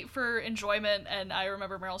eat for enjoyment. And I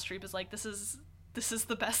remember Meryl Streep is this is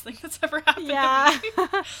the best thing that's ever happened to me.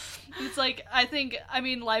 It's I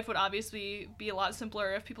mean, life would obviously be a lot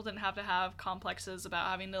simpler if people didn't have to have complexes about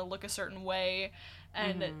having to look a certain way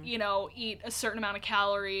and eat a certain amount of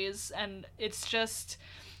calories. And it's just,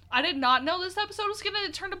 I did not know this episode was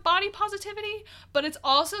gonna turn to body positivity, but it's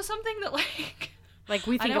also something that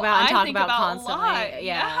we think about and talk about constantly. A lot.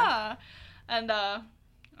 Yeah. And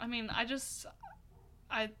I mean,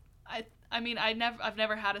 I've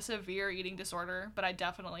never had a severe eating disorder, but I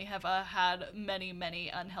definitely have had many, many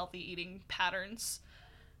unhealthy eating patterns,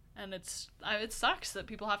 and it sucks that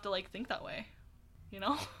people have to think that way,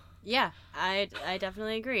 Yeah, I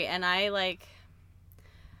definitely agree, and I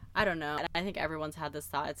don't know. I think everyone's had this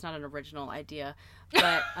thought. It's not an original idea,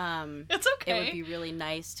 but it's okay. It would be really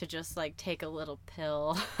nice to just take a little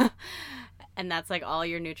pill. And that's all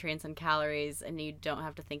your nutrients and calories, and you don't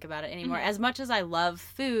have to think about it anymore. Mm-hmm. As much as I love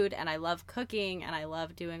food and I love cooking and I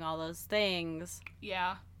love doing all those things.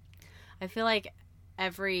 Yeah. I feel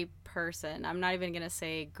every person, I'm not even going to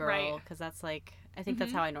say girl, because that's I think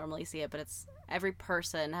that's how I normally see it, but it's every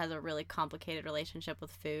person has a really complicated relationship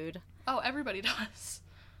with food. Oh, everybody does.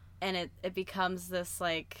 And it becomes this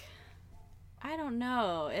I don't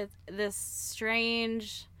know, it's this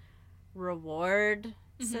strange reward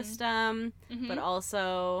system, but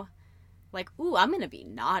also ooh, I'm gonna be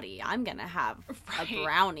naughty, I'm gonna have a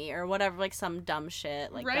brownie or whatever, some dumb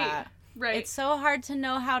shit that. Right. It's so hard to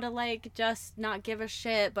know how to just not give a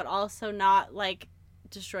shit, but also not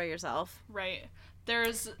destroy yourself. Right.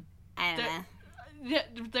 There's an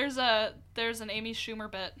Amy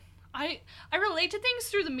Schumer bit I relate to things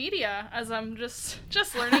through the media, as I'm just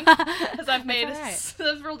learning, as I've made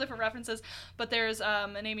several different references. But there's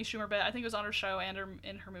an Amy Schumer bit, I think it was on her show and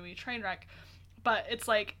in her movie Trainwreck. But it's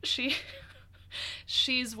like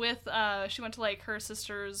she's with she went to like her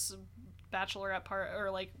sister's bachelorette or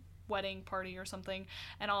like wedding party or something,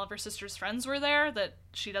 and all of her sister's friends were there that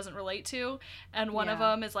she doesn't relate to, and one of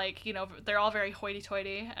them is like, you know, they're all very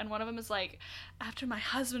hoity-toity, and one of them is like, after my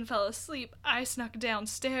husband fell asleep, I snuck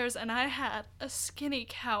downstairs and I had a skinny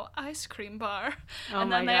cow ice cream bar. And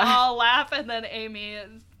then they all laugh, and then Amy,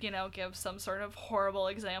 you know, gives some sort of horrible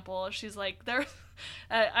example. She's like,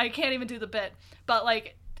 I can't even do the bit, but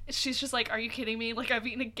like, she's just like, are you kidding me? Like, I've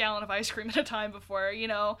eaten a gallon of ice cream at a time before, you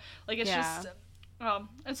know? Like, it's just...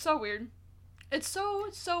 it's so weird. It's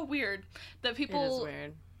so weird that people... It is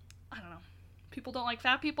weird. I don't know. People don't like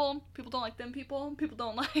fat people. People don't like thin people. People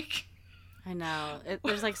don't like... I know.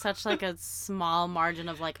 There's, like, such, like, a small margin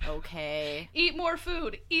of, like, okay. Eat more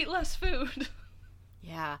food. Eat less food.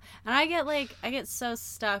 Yeah. And I get so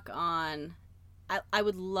stuck on... I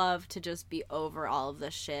would love to just be over all of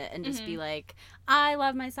this shit and just be like, I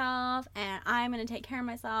love myself, and I'm going to take care of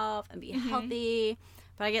myself and be healthy.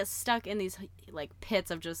 But I get stuck in these, like,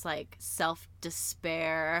 pits of just, like,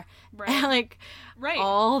 self-despair. Right. Like,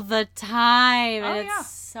 all the time. And it's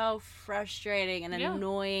so frustrating and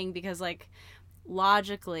annoying because, like,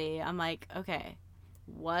 logically, I'm like, okay,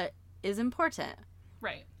 what is important?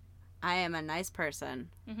 Right. I am a nice person,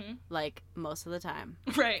 like, most of the time.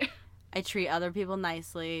 Right. I treat other people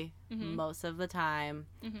nicely most of the time.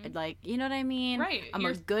 Like, you know what I mean? Right. I'm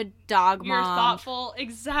a good dog mom. You're thoughtful.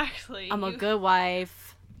 Exactly. I'm a good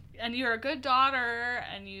wife. And you're a good daughter,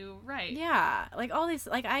 and Yeah. Like, all these,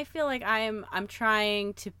 like, I feel like I'm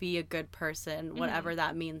trying to be a good person, whatever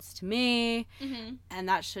that means to me. And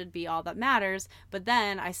that should be all that matters. But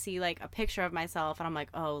then I see, like, a picture of myself, and I'm like,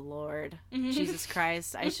 oh, Lord, Jesus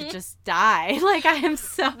Christ, I should just die. Like, I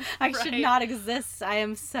should not exist. I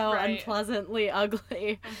am so unpleasantly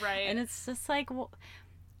ugly. Right. And it's just like, well,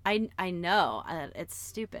 I know it's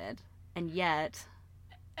stupid. And yet,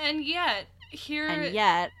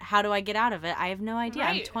 how do I get out of it? I have no idea.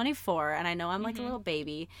 I'm 24, and I know I'm like a little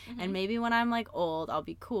baby, and maybe when I'm like old, I'll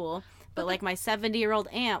be cool. But like my 70-year-old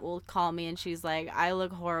aunt will call me, and she's like, I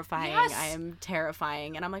look horrifying. Yes. I am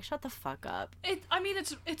terrifying. And I'm like, shut the fuck up.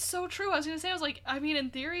 It's so true. I was going to say, in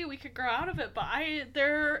theory, we could grow out of it, but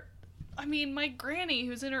my granny,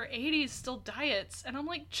 who's in her 80s, still diets, and I'm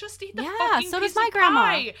like, just eat the fucking so piece does my of grandma.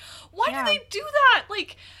 pie. Why do they do that?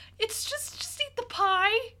 Like, it's just eat the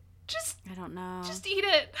pie. I don't know. Just eat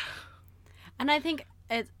it. And I think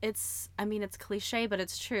it's cliche, but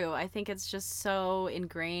it's true. I think it's just so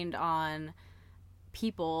ingrained on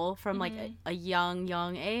people from like a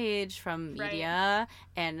young age, from media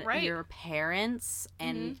and your parents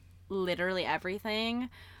and literally everything.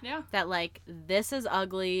 Yeah. That like, this is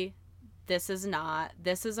ugly. This is not.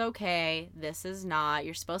 This is okay. This is not.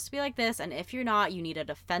 You're supposed to be like this. And if you're not, you need a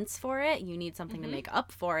defense for it. You need something to make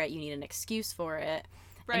up for it. You need an excuse for it.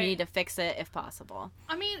 Right. And you need to fix it if possible.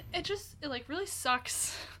 I mean, it like really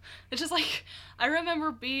sucks. It's just like, I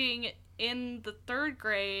remember being in the 3rd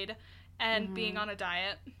grade and being on a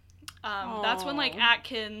diet. That's when like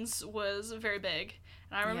Atkins was very big.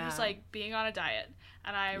 And I remember just like being on a diet.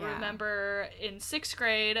 And I remember in 6th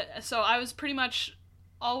grade, so I was pretty much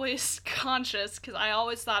always conscious because I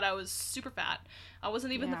always thought I was super fat. I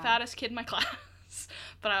wasn't even the fattest kid in my class.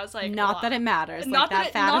 But I was like, not that it matters. Not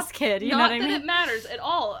like that fattest kid, you know what I mean? Not that it matters at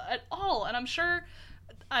all. And I'm sure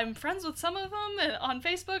I'm friends with some of them on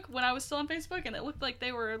Facebook when I was still on Facebook, and it looked like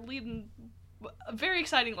they were leading very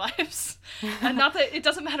exciting lives. And not that it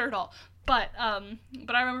doesn't matter at all. But I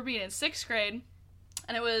remember being in 6th grade,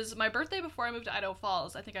 and it was my birthday before I moved to Idaho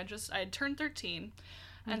Falls. I think I had turned 13.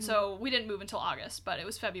 And so we didn't move until August, but it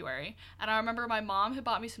was February. And I remember my mom had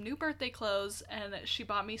bought me some new birthday clothes, and she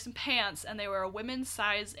bought me some pants, and they were a women's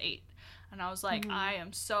size 8. And I was like, I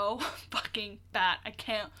am so fucking fat. I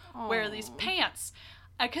can't wear these pants.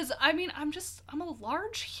 Because, I'm a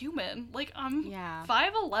large human. Like, I'm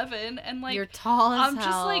 5'11", and, like... You're tall as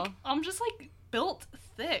hell. I'm just, like, built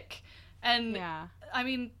thick. And,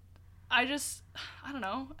 I don't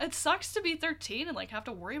know. It sucks to be 13 and, like, have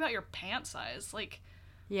to worry about your pant size. Like...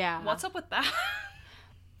 Yeah. What's up with that?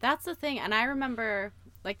 That's the thing. And I remember,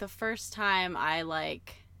 like, the first time I,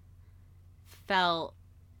 like, felt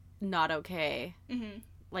not okay,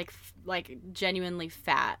 like genuinely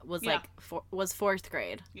fat was, like, was 4th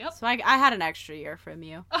grade. Yep. So I had an extra year from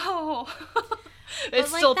you. Oh.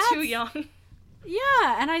 It's like, still too young.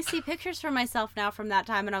 Yeah, and I see pictures for myself now from that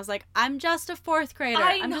time, and I was like, I'm just a 4th grader.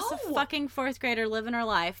 I'm just a fucking 4th grader living her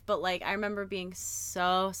life. But, like, I remember being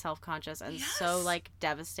so self-conscious and so, like,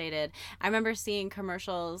 devastated. I remember seeing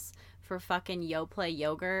commercials for fucking Yoplait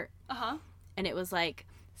yogurt. Uh-huh. And it was like,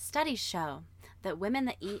 studies show that women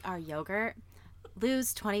that eat our yogurt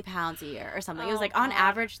lose 20 pounds a year or something. It was like, on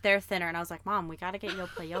average, they're thinner. And I was like, Mom, we got to get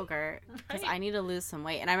Yoplait yogurt because I need to lose some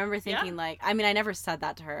weight. And I remember thinking, like, I mean, I never said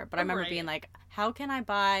that to her, but I remember being like, how can I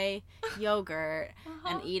buy yogurt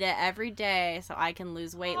and eat it every day so I can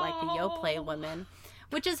lose weight like the Yoplait women?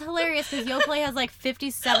 Which is hilarious because Yoplait has like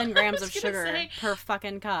 57 grams of sugar per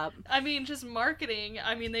fucking cup. I mean, just marketing.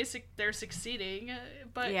 I mean, they're succeeding,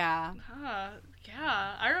 but yeah.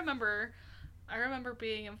 I remember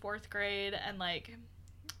being in 4th grade and like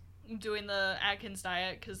doing the Atkins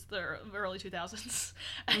diet because the early 2000s,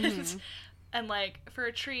 and like for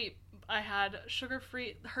a treat I had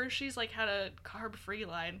sugar-free Hershey's. Like had a carb-free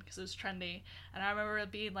line because it was trendy, and I remember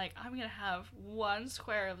it being like, I'm gonna have 1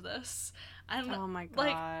 square of this. And, oh my god!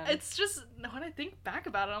 Like, it's just, when I think back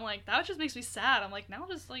about it, I'm like, that just makes me sad. I'm like, now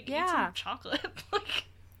just like eat some chocolate. Like,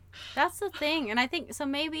 that's the thing, and I think so.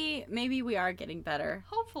 Maybe we are getting better.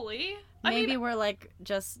 Hopefully, maybe we're like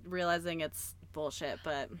just realizing it's bullshit.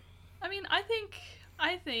 But I mean, I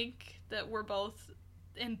think that we're both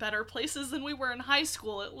in better places than we were in high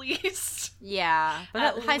school, at least. Yeah,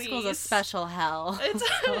 but high school's a special hell.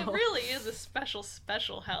 It really is a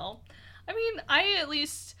special hell. I mean, I at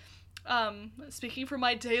least. Speaking from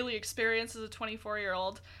my daily experience as a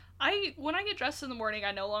 24-year-old, when I get dressed in the morning,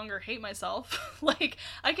 I no longer hate myself. Like,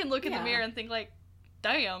 I can look in the mirror and think like,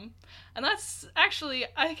 damn. And that's actually,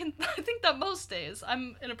 I think that most days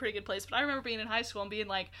I'm in a pretty good place, but I remember being in high school and being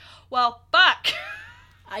like, well, fuck.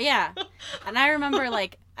 Yeah. And I remember,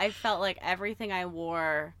 like, I felt like everything I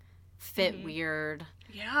wore fit weird.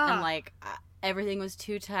 Yeah. And, like, everything was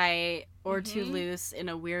too tight or too loose in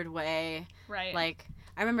a weird way. Right. Like,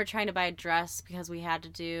 I remember trying to buy a dress because we had to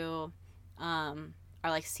do our,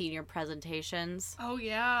 like, senior presentations. Oh,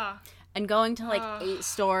 yeah. And going to, like, 8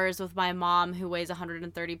 stores with my mom who weighs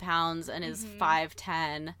 130 pounds and is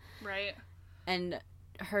 5'10". Right. And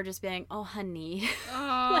her just being, oh, honey.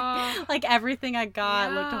 like, everything I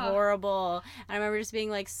got looked horrible. And I remember just being,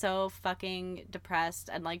 like, so fucking depressed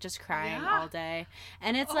and, like, just crying all day.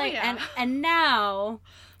 And it's, and now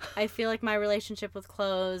I feel like my relationship with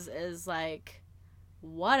clothes is, like,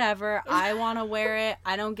 whatever, I want to wear it,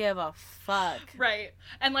 I don't give a fuck. Right.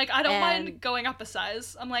 And like, I don't mind going up a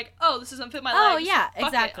size. I'm like, oh, this doesn't fit my legs. Oh yeah, fuck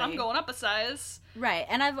exactly. it. I'm going up a size. Right.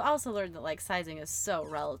 And I've also learned that like sizing is so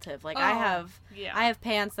relative. Like I have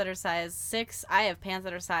pants that are size 6, I have pants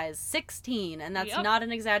that are size 16, and that's not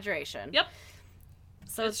an exaggeration. Yep.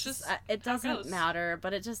 So it's just it doesn't matter,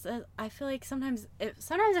 but it just I feel like sometimes it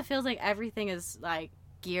feels like everything is like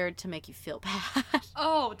geared to make you feel bad.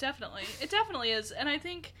 Oh, definitely. It definitely is. And I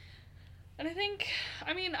think,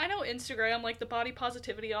 I mean, I know Instagram, like, the body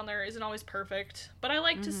positivity on there isn't always perfect, but I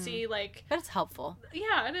like to see, like... But it's helpful.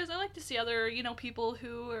 Yeah, it is. I like to see other, you know, people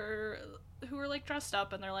who are, like, dressed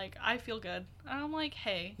up, and they're like, I feel good. And I'm like,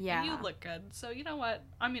 hey, you look good. So, you know what?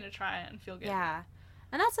 I'm gonna try it and feel good. Yeah.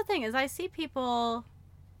 And that's the thing, is I see people,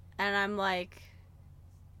 and I'm like...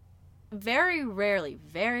 very rarely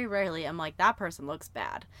I'm like, that person looks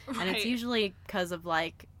bad. Right. And it's usually because of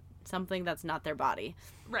like something that's not their body.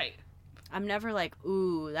 Right. I'm never like,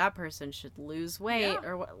 ooh, that person should lose weight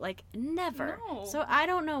or what, like, never. No. So I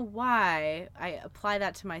don't know why I apply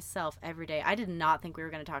that to myself every day. I did not think we were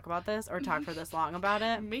going to talk about this or talk for this long about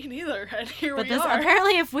it. Me neither. And here we are.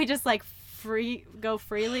 Apparently if we just like go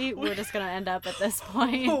freely, we're just gonna end up at this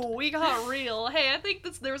point. Oh, we got real. Hey, I think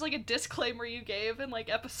there was like a disclaimer you gave in like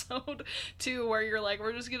episode 2 where you're like,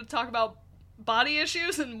 we're just gonna talk about body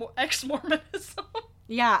issues and ex-Mormonism.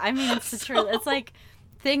 Yeah, I mean, it's the truth. It's like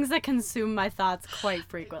things that consume my thoughts quite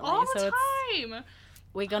frequently. All the time.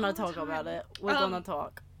 We're gonna talk about it. We're gonna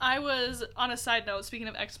talk. I was, on a side note, speaking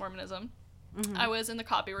of ex-Mormonism, I was in the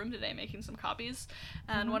copy room today making some copies,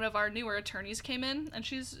 and one of our newer attorneys came in, and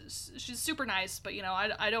she's super nice, but you know,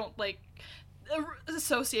 I don't like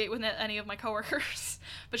associate with any of my coworkers.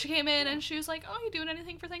 But she came in and she was like, "Oh, you doing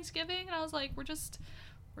anything for Thanksgiving?" And I was like, "We're just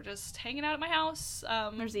hanging out at my house.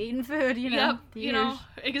 We're just eating food, you know." Yep, you know,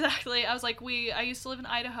 exactly. I was like, I used to live in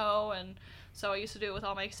Idaho, and so I used to do it with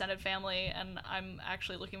all my extended family, and I'm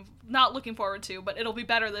actually not looking forward to, but it'll be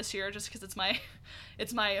better this year just because it's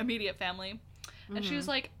my immediate family. And she was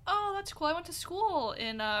like, "Oh, that's cool. I went to school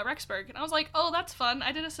in Rexburg." And I was like, "Oh, that's fun.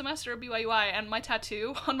 I did a semester at BYUI, and my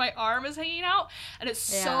tattoo on my arm is hanging out, and it's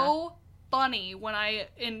so funny when I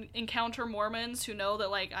encounter Mormons who know that,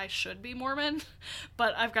 like, I should be Mormon,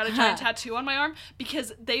 but I've got a giant tattoo on my arm,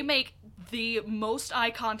 because they make the most eye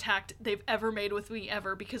contact they've ever made with me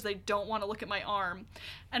ever, because they don't want to look at my arm,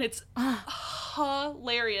 and it's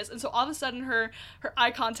hilarious. And so all of a sudden her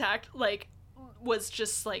eye contact, like, was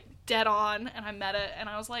just, like, dead on, and I met it, and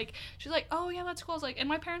I was like, she's like, oh yeah, that's cool. I was like, and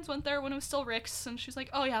my parents went there when it was still Rick's, and she's like,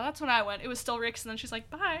 oh yeah, that's when I went, it was still Rick's. And then she's like,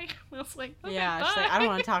 bye. And I was like, okay, yeah, bye. she's like, I don't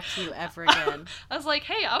want to talk to you ever again. I was like,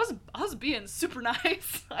 hey, I was being super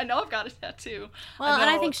nice. I know I've got a tattoo. Well, and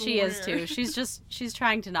I think she is too. She's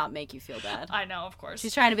trying to not make you feel bad. I know, of course.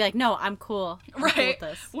 She's trying to be like, no, I'm cool. I'm right. cool with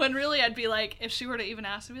this. When really I'd be like, if she were to even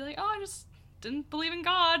ask, I'd be like, oh, I just didn't believe in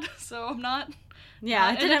God, so I'm not.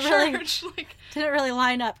 Yeah, it didn't really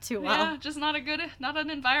line up too well. Yeah, just not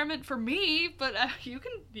an environment for me. But you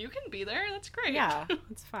can be there. That's great. Yeah,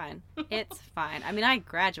 it's fine. It's fine. I mean, I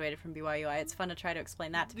graduated from BYU. It's fun to try to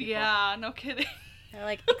explain that to people. Yeah, no kidding. They're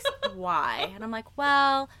like, why? And I'm like,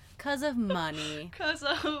 well, because of money. Because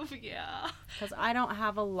I don't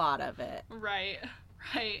have a lot of it. Right.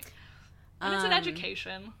 And it's an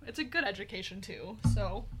education. It's a good education too.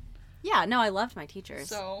 So. Yeah. No, I loved my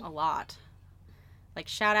teachers a lot. Like,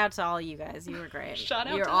 shout out to all you guys. You were great. Shout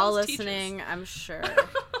out You're to all those listening, teachers. I'm sure.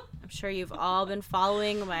 I'm sure you've all been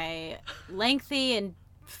following my lengthy and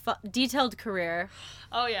detailed career.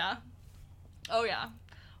 Oh, yeah.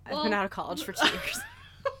 I've been out of college for 2 years.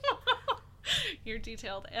 Your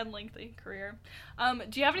detailed and lengthy career.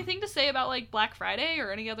 Do you have anything to say about, like, Black Friday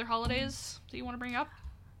or any other holidays that you want to bring up?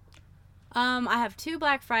 I have 2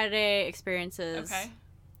 Black Friday experiences. Okay.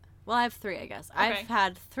 Well, I have 3, I guess. Okay. I've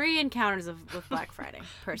had 3 encounters with Black Friday,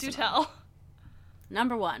 personally. Do tell.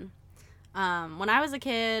 Number 1. When I was a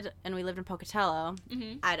kid and we lived in Pocatello,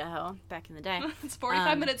 Idaho, back in the day. It's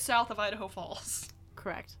 45 minutes south of Idaho Falls.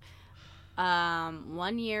 Correct.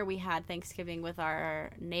 One year we had Thanksgiving with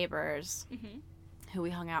our neighbors, who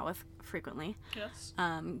we hung out with frequently. Yes.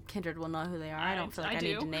 Kindred will know who they are. I don't feel like I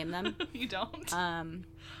need to name them. You don't?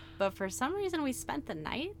 But for some reason we spent the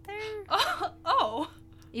night there. Oh.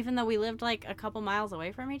 Even though we lived like a couple miles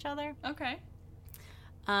away from each other. Okay.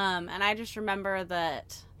 And I just remember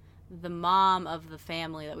that the mom of the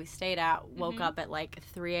family that we stayed at woke up at like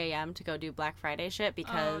 3 a.m. to go do Black Friday shit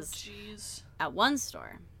because at one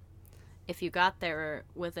store, if you got there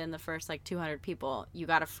within the first like 200 people, you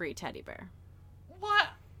got a free teddy bear. What?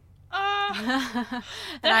 And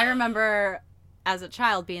I remember as a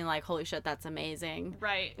child being like, holy shit, that's amazing.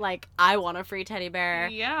 Right. Like, I want a free teddy bear.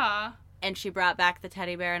 Yeah. And she brought back the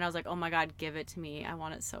teddy bear, and I was like, oh my god, give it to me. I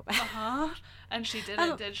want it so bad. And she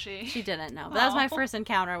didn't, did she? She didn't, no. But that was my first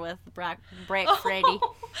encounter with Black Friday.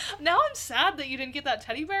 Now I'm sad that you didn't get that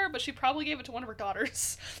teddy bear, but she probably gave it to one of her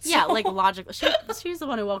daughters. So. Yeah, like, logically. She's the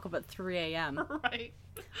one who woke up at 3 a.m. Right.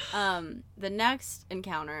 The next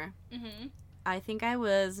encounter, I think I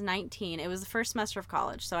was 19. It was the first semester of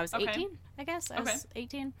college, so I was 18, I guess. I was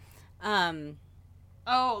 18. I'm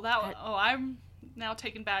now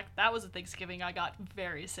taken back. That was a Thanksgiving I got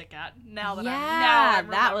very sick at. Now that I'm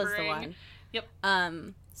that was the one. Yep.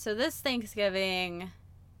 So this Thanksgiving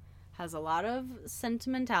has a lot of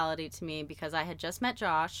sentimentality to me because I had just met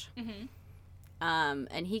Josh.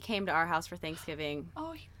 And he came to our house for Thanksgiving.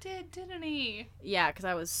 Oh, he did, didn't he? Yeah, because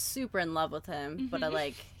I was super in love with him, but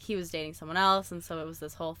he was dating someone else, and so it was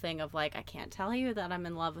this whole thing of like, I can't tell you that I'm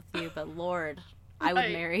in love with you, but Lord, I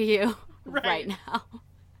would marry you right now.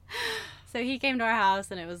 So he came to our house,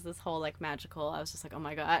 and it was this whole, like, magical, I was just like, oh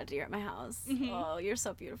my god, you're at my house. Oh, you're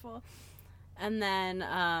so beautiful. And then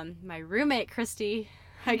my roommate, Christy,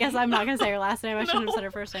 I guess I'm not going to say her last name. I shouldn't have said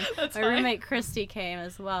her first name. My roommate, Christy, came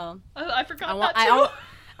as well. I forgot that, too.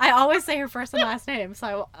 I always say her first and last name,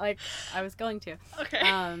 so, I was going to. Okay.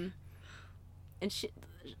 And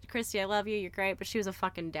Christy, I love you, you're great, but she was a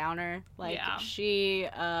fucking downer. Like, she,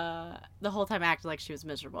 the whole time acted like she was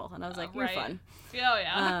miserable. And I was like, you're fun.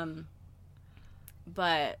 Yeah.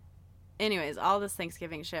 But anyways, all this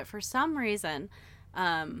Thanksgiving shit, for some reason,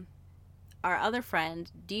 our other friend,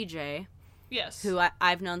 DJ, yes, who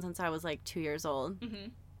I've known since I was like 2 years old,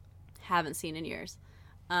 haven't seen in years,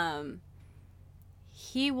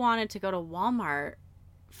 he wanted to go to Walmart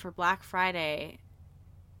for Black Friday,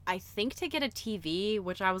 I think to get a TV,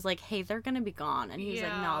 which I was like, hey, they're gonna be gone. And he was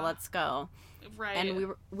like, no, let's go. Right.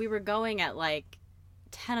 And we were going at like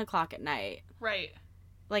 10 o'clock at night. Right.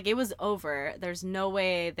 Like, it was over. There's no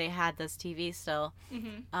way they had this TV still.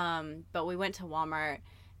 But we went to Walmart,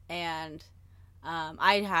 and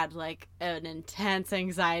I had, like, an intense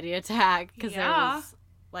anxiety attack because there was,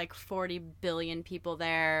 like, 40 billion people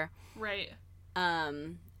there. Right.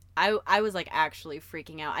 I was, like, actually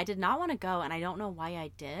freaking out. I did not want to go, and I don't know why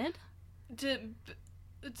I did.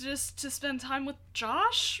 just to spend time with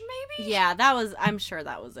Josh, maybe? Yeah, I'm sure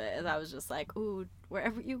that was it. That was just like, ooh,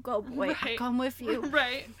 wherever you go, boy, Right. I'll come with you.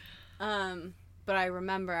 Right. But I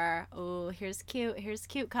remember, oh, here's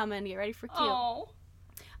cute coming, get ready for cute. Oh.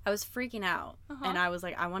 I was freaking out, and I was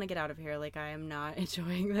like, I want to get out of here, like, I am not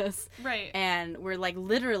enjoying this. Right. And we're, like,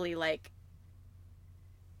 literally, like,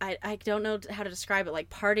 I don't know how to describe it, like,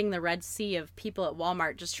 parting the Red Sea of people at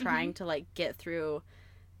Walmart just trying to, like, get through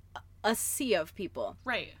a sea of people.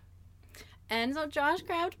 Right. And so Josh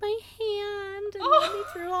grabbed my hand and led me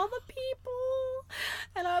through all the people.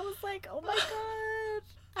 And I was like, oh my God,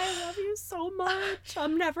 I love you so much.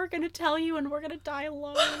 I'm never going to tell you and we're going to die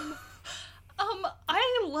alone.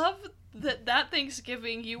 I love that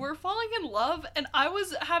Thanksgiving you were falling in love and I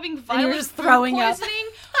was having violent food poisoning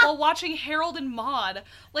while watching Harold and Maude.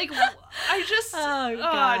 Like, I just... Oh,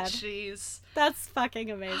 God. Oh, jeez. That's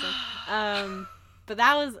fucking amazing. But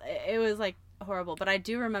it was, like, horrible. But I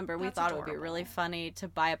do remember we thought adorable. It would be really funny to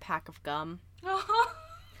buy a pack of gum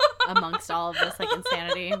amongst all of this, like,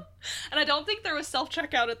 insanity. And I don't think there was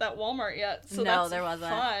self-checkout at that Walmart yet, so no, there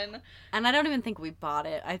wasn't. Fun. And I don't even think we bought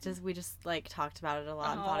it. We just, like, talked about it a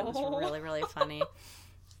lot and thought it was really, really funny.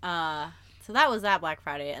 So that was that Black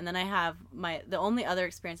Friday. And then I have the only other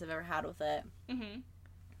experience I've ever had with it. Mm-hmm.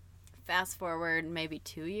 Fast forward maybe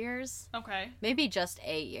 2 years. Okay. Maybe just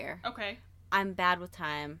a year. Okay. I'm bad with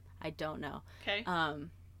time. I don't know. Okay.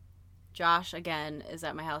 Josh, again, is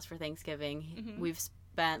at my house for Thanksgiving. Mm-hmm. We've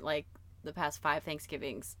spent, like, the past 5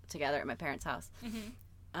 Thanksgivings together at my parents' house.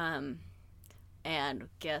 Mm-hmm. And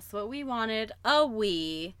guess what we wanted? A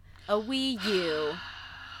Wii U.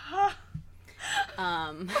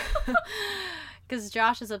 Because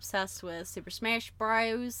Josh is obsessed with Super Smash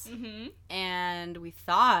Bros. Mm-hmm. And we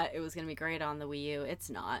thought it was going to be great on the Wii U. It's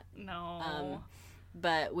not. No.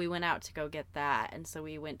 But we went out to go get that, and so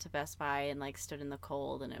we went to Best Buy and, like, stood in the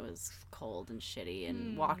cold, and it was cold and shitty,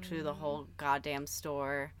 and walked through the whole goddamn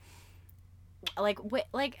store. Black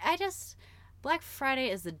Friday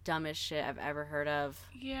is the dumbest shit I've ever heard of.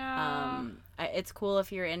 Yeah. It's cool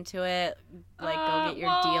if you're into it, like, go get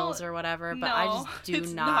your deals or whatever, but I just do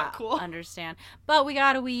not cool. understand. But we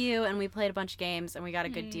got a Wii U, and we played a bunch of games, and we got a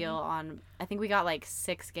good deal on, I think we got, like,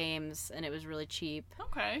 6 games, and it was really cheap.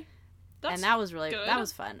 Okay. And that was really, that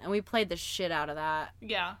was fun. And we played the shit out of that.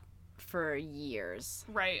 Yeah. For years.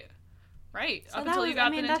 Right. So up until you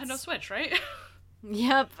got the Nintendo Switch, right?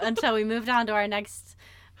 Yep. Until we moved on to our next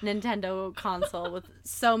Nintendo console with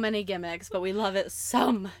so many gimmicks, but we love it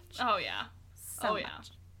so much. Oh, yeah. So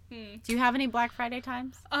much. Do you have any Black Friday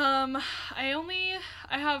times? I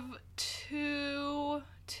have two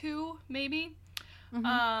maybe.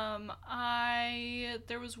 Mm-hmm.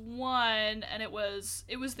 There was one, and it was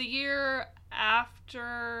the year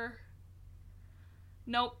after.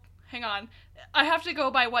 Nope, hang on. I have to go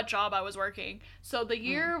by what job I was working. So the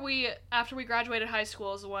year after we graduated high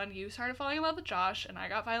school is the one you started falling in love with Josh, and I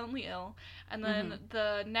got violently ill. And then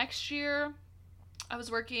the next year, I was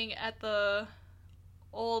working at the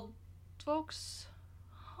old folks'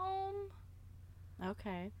 home.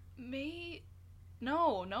 Okay.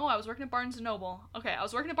 No, I was working at Barnes & Noble. Okay, I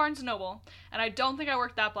was working at Barnes & Noble, and I don't think I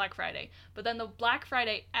worked that Black Friday. But then the Black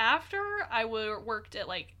Friday after, I worked at,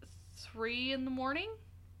 like, 3 in the morning.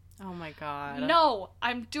 Oh, my God. No,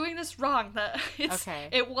 I'm doing this wrong. Okay.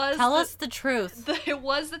 Tell us the truth. It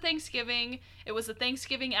was the Thanksgiving. It was the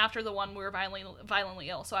Thanksgiving after the one we were violently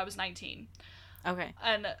ill, so I was 19. Okay.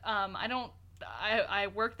 And I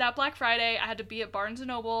worked that Black Friday. I had to be at Barnes &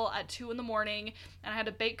 Noble at 2 in the morning, and I had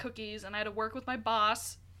to bake cookies, and I had to work with my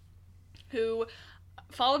boss, who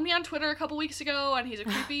followed me on Twitter a couple weeks ago, and he's a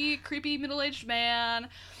creepy middle-aged man.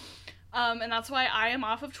 And that's why I am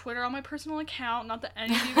off of Twitter on my personal account. Not that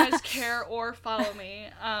any of you guys care or follow me.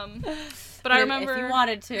 But I remember if you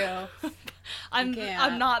wanted to, I'm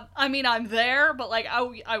not. I mean, I'm there, but like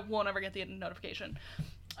I won't ever get the notification.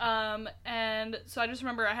 And so I just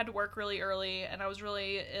remember I had to work really early, and I was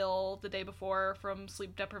really ill the day before from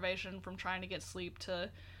sleep deprivation, from trying to get sleep to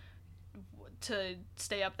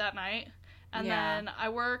stay up that night. And then I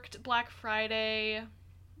worked Black Friday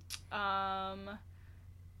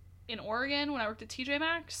in Oregon when I worked at TJ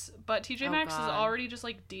Maxx, but TJ Maxx is already just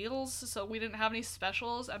like deals, so we didn't have any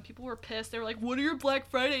specials, and people were pissed. They were like, "What are your Black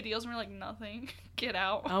Friday deals?" And we're like, "Nothing. Get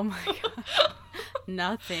out." Oh my God.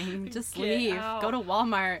 Nothing. Just leave. Go to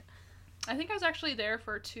Walmart. I think I was actually there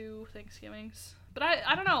for 2 Thanksgivings. But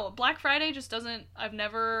I don't know. Black Friday just doesn't... I've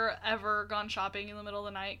never, ever gone shopping in the middle of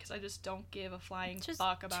the night because I just don't give a flying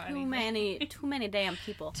fuck about anything. Too many damn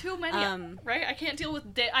people. Too many, right? I can't deal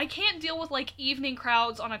with like, evening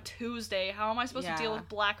crowds on a Tuesday. How am I supposed to deal with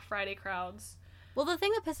Black Friday crowds? Well, the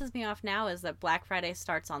thing that pisses me off now is that Black Friday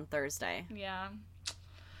starts on Thursday. Yeah.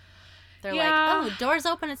 They're like, oh, doors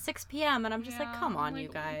open at 6 p.m. And I'm just like, come on, you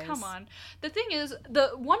guys. Come on. The thing is,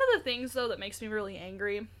 one of the things, though, that makes me really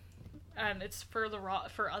angry, and it's for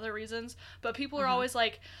other reasons, but people are always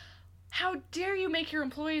like, how dare you make your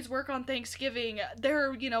employees work on Thanksgiving?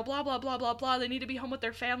 They're, blah, blah, blah, blah, blah. They need to be home with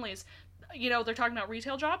their families. They're talking about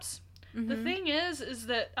retail jobs. Mm-hmm. The thing is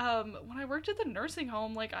that when I worked at the nursing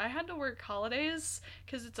home, like, I had to work holidays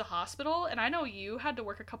because it's a hospital, and I know you had to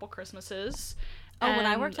work a couple Christmases. Oh, when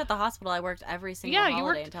I worked at the hospital, I worked every single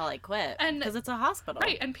holiday until I quit. Because it's a hospital.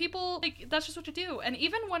 Right, and people, like, that's just what you do. And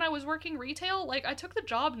even when I was working retail, like, I took the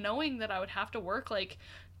job knowing that I would have to work, like,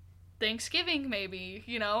 Thanksgiving maybe,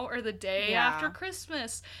 or the day after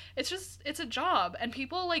Christmas. It's a job. And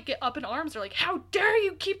people, like, get up in arms. They're like, how dare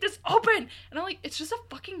you keep this open? And I'm like, it's just a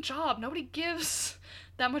fucking job. Nobody gives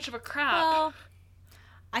that much of a crap. Well,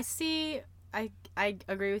 I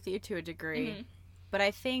agree with you to a degree. Mm-hmm. But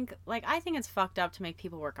I think it's fucked up to make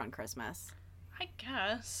people work on Christmas. I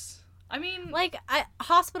guess. I mean... Like,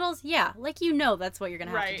 hospitals, yeah. Like, that's what you're going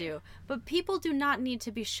to have to do. But people do not need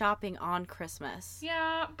to be shopping on Christmas.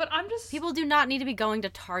 Yeah, but I'm just... People do not need to be going to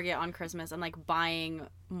Target on Christmas and, like, buying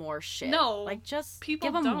more shit. No. Like, just give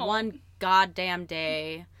them one goddamn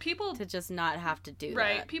day to just not have to do that.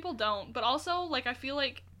 Right, people don't. But also, like, I feel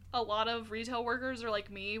like a lot of retail workers are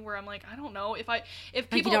like me, where I'm like, I don't know if people,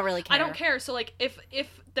 like, you don't really care. I don't care. So like if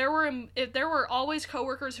there were always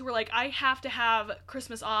coworkers who were like, I have to have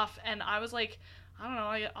Christmas off, and I was like, I don't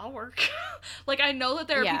know, I'll work. Like, I know that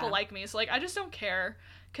there are people like me, so like I just don't care,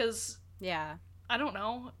 because I don't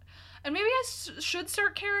know, and maybe I should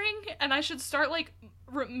start caring, and I should start like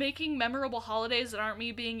making memorable holidays that aren't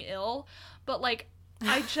me being ill. But like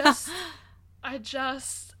I just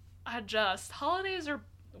holidays are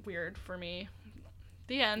weird for me.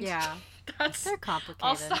 The end. Yeah. They're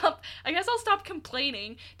complicated. I guess I'll stop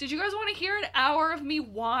complaining. Did you guys want to hear an hour of me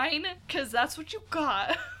whine? Because that's what you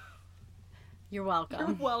got. You're welcome.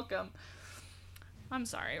 You're welcome. I'm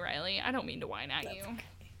sorry, Riley. I don't mean to whine at you. Okay.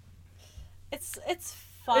 It's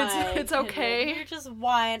fine. It's okay. You just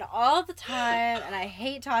whine all the time, and I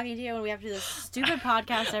hate talking to you when we have to do this stupid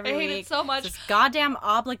podcast every week. I hate it so much. It's this goddamn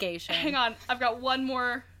obligation. Hang on. I've got one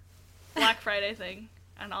more Black Friday thing.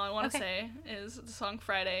 And all I want to say is the song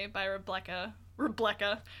Friday by Rebecca.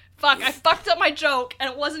 Fuck, I fucked up my joke,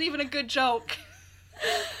 and it wasn't even a good joke.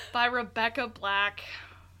 By Rebecca Black.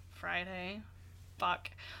 Friday.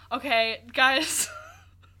 Fuck. Okay, guys.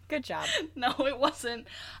 Good job. No, it wasn't.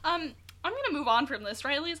 I'm gonna move on from this.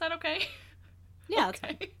 Riley, is that okay? Yeah,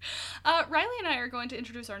 okay. Riley and I are going to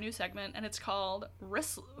introduce our new segment, and it's called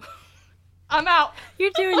Whistlin. I'm out.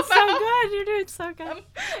 You're doing good. You're doing so good.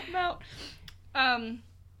 I'm out.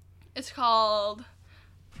 It's called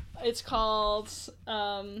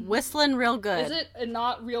Whistlin' Real Good. Is it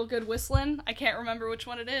not Real Good Whistlin'? I can't remember which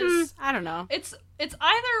one it is. I don't know. It's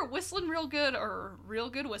either Whistlin' Real Good or Real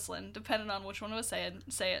Good Whistlin', depending on which one was say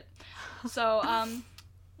it. So,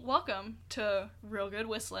 welcome to Real Good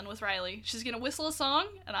Whistlin' with Riley. She's gonna whistle a song,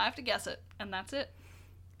 and I have to guess it, and that's it.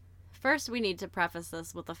 First, we need to preface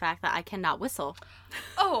this with the fact that I cannot whistle.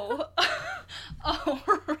 Oh. Oh,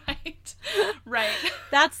 right.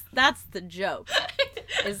 That's the joke,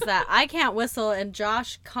 is that I can't whistle, and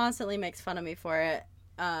Josh constantly makes fun of me for it.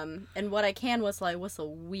 And what I can whistle, I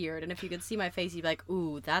whistle weird. And if you could see my face, you'd be like,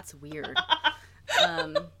 ooh, that's weird.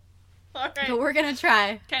 All right. But we're gonna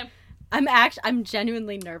try. Okay. I'm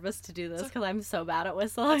genuinely nervous to do this because I'm so bad at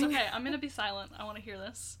whistling. It's okay. I'm gonna be silent. I want to hear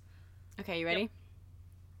this. Okay, you ready? Yep.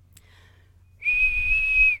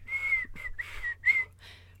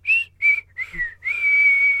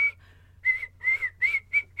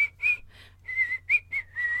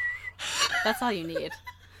 That's all you need.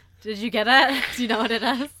 Did you get it? Do you know what it is?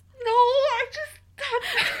 No,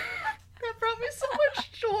 that brought me so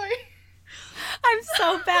much joy. I'm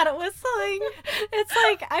so bad at whistling. It's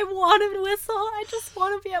like I want to whistle. I just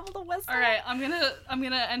want to be able to whistle. All right, I'm gonna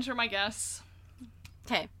enter my guess.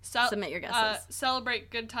 Okay, submit your guesses. Celebrate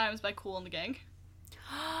Good Times by Kool and the Gang.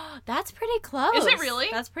 That's pretty close. Is it really?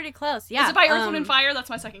 That's pretty close. Yeah. Is it by Earth, Wind & Fire? That's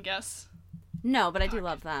my second guess. No, but I do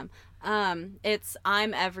love them. It's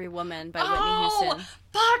I'm Every Woman by Whitney Houston.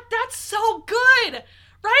 Fuck, that's so good!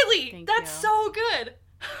 Riley, that's so good!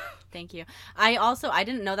 Thank you. I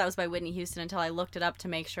didn't know that was by Whitney Houston until I looked it up to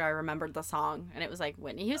make sure I remembered the song. And it was like,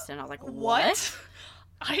 Whitney Houston. I was like, what?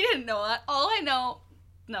 I didn't know that.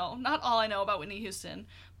 Not all I know about Whitney Houston,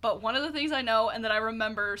 but one of the things I know and that I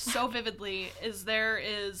remember so vividly is there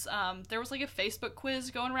was like a Facebook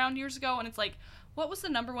quiz going around years ago, and it's like, what was the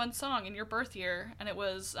number one song in your birth year? And it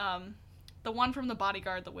was The one from The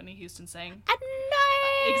Bodyguard that Whitney Houston sang.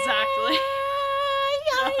 Exactly.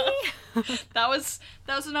 That was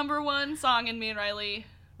the number one song in me and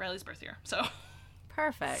Riley's birth year. So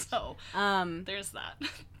perfect. So there's that.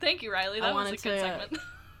 Thank you, Riley. That was a good segment.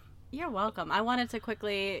 You're welcome. I wanted to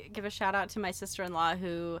quickly give a shout out to my sister-in-law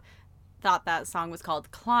who thought that song was called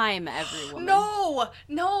Climb Every Woman.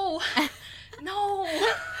 No.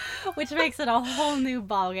 Which makes it a whole new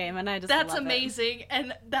ballgame, and I just That's love amazing,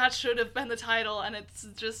 and that should have been the title, and it's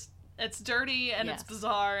dirty, and it's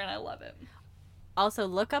bizarre, and I love it. Also,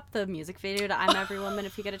 look up the music video to I'm Every Woman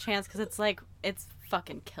if you get a chance, because it's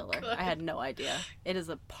fucking killer. Good. I had no idea. It is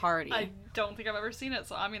a party. I don't think I've ever seen it,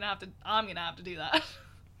 so I'm gonna have to do that.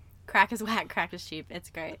 Crack is whack, crack is cheap.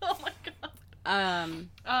 It's great. Oh my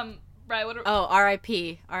god. Right, what are... Oh,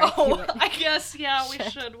 R.I.P. Oh, I guess, yeah, we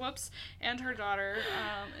should. Whoops. And her daughter.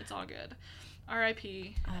 It's all good.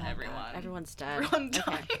 R.I.P. everyone. God. Everyone's dead. Everyone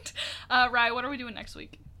died. Okay. Rye, what are we doing next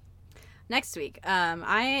week? Next week,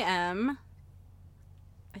 I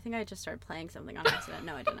think I just started playing something on accident.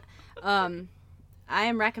 No, I didn't. I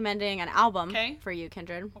am recommending an album for you,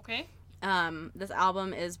 Kindred. Okay. This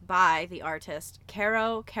album is by the artist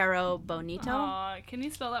Caro Bonito. Can you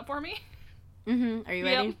spell that for me? Mm-hmm. Are you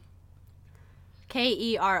ready? Yep.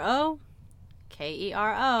 Kero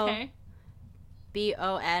Okay.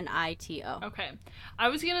 Bonito. Okay. I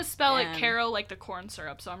was going to spell it Caro like the corn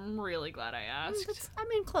syrup, so I'm really glad I asked.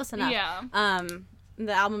 Close enough. Yeah.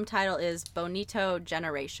 The album title is Bonito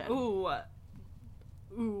Generation. Ooh,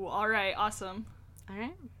 all right. Awesome. All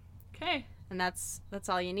right. Okay. And that's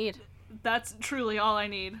all you need. That's truly all I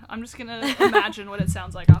need. I'm just going to imagine what it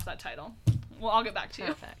sounds like off that title. Well, I'll get back to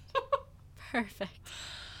you. Perfect.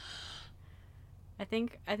 I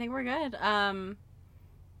think we're good.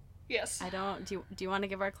 Yes. Do you want to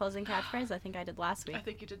give our closing catchphrase? I think I did last week. I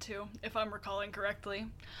think you did too, if I'm recalling correctly.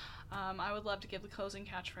 I would love to give the closing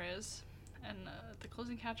catchphrase. And the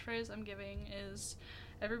closing catchphrase I'm giving is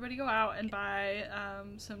everybody go out and buy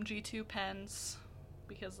some G2 pens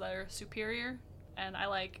because they're superior. And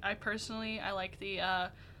I personally like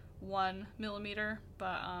the 1 millimeter,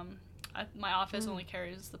 but my office only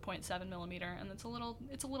carries the 0.7 millimeter, and it's a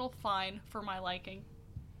little fine for my liking.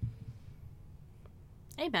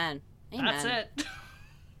 Amen. That's it.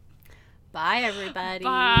 Bye, everybody.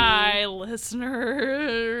 Bye,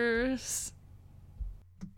 listeners.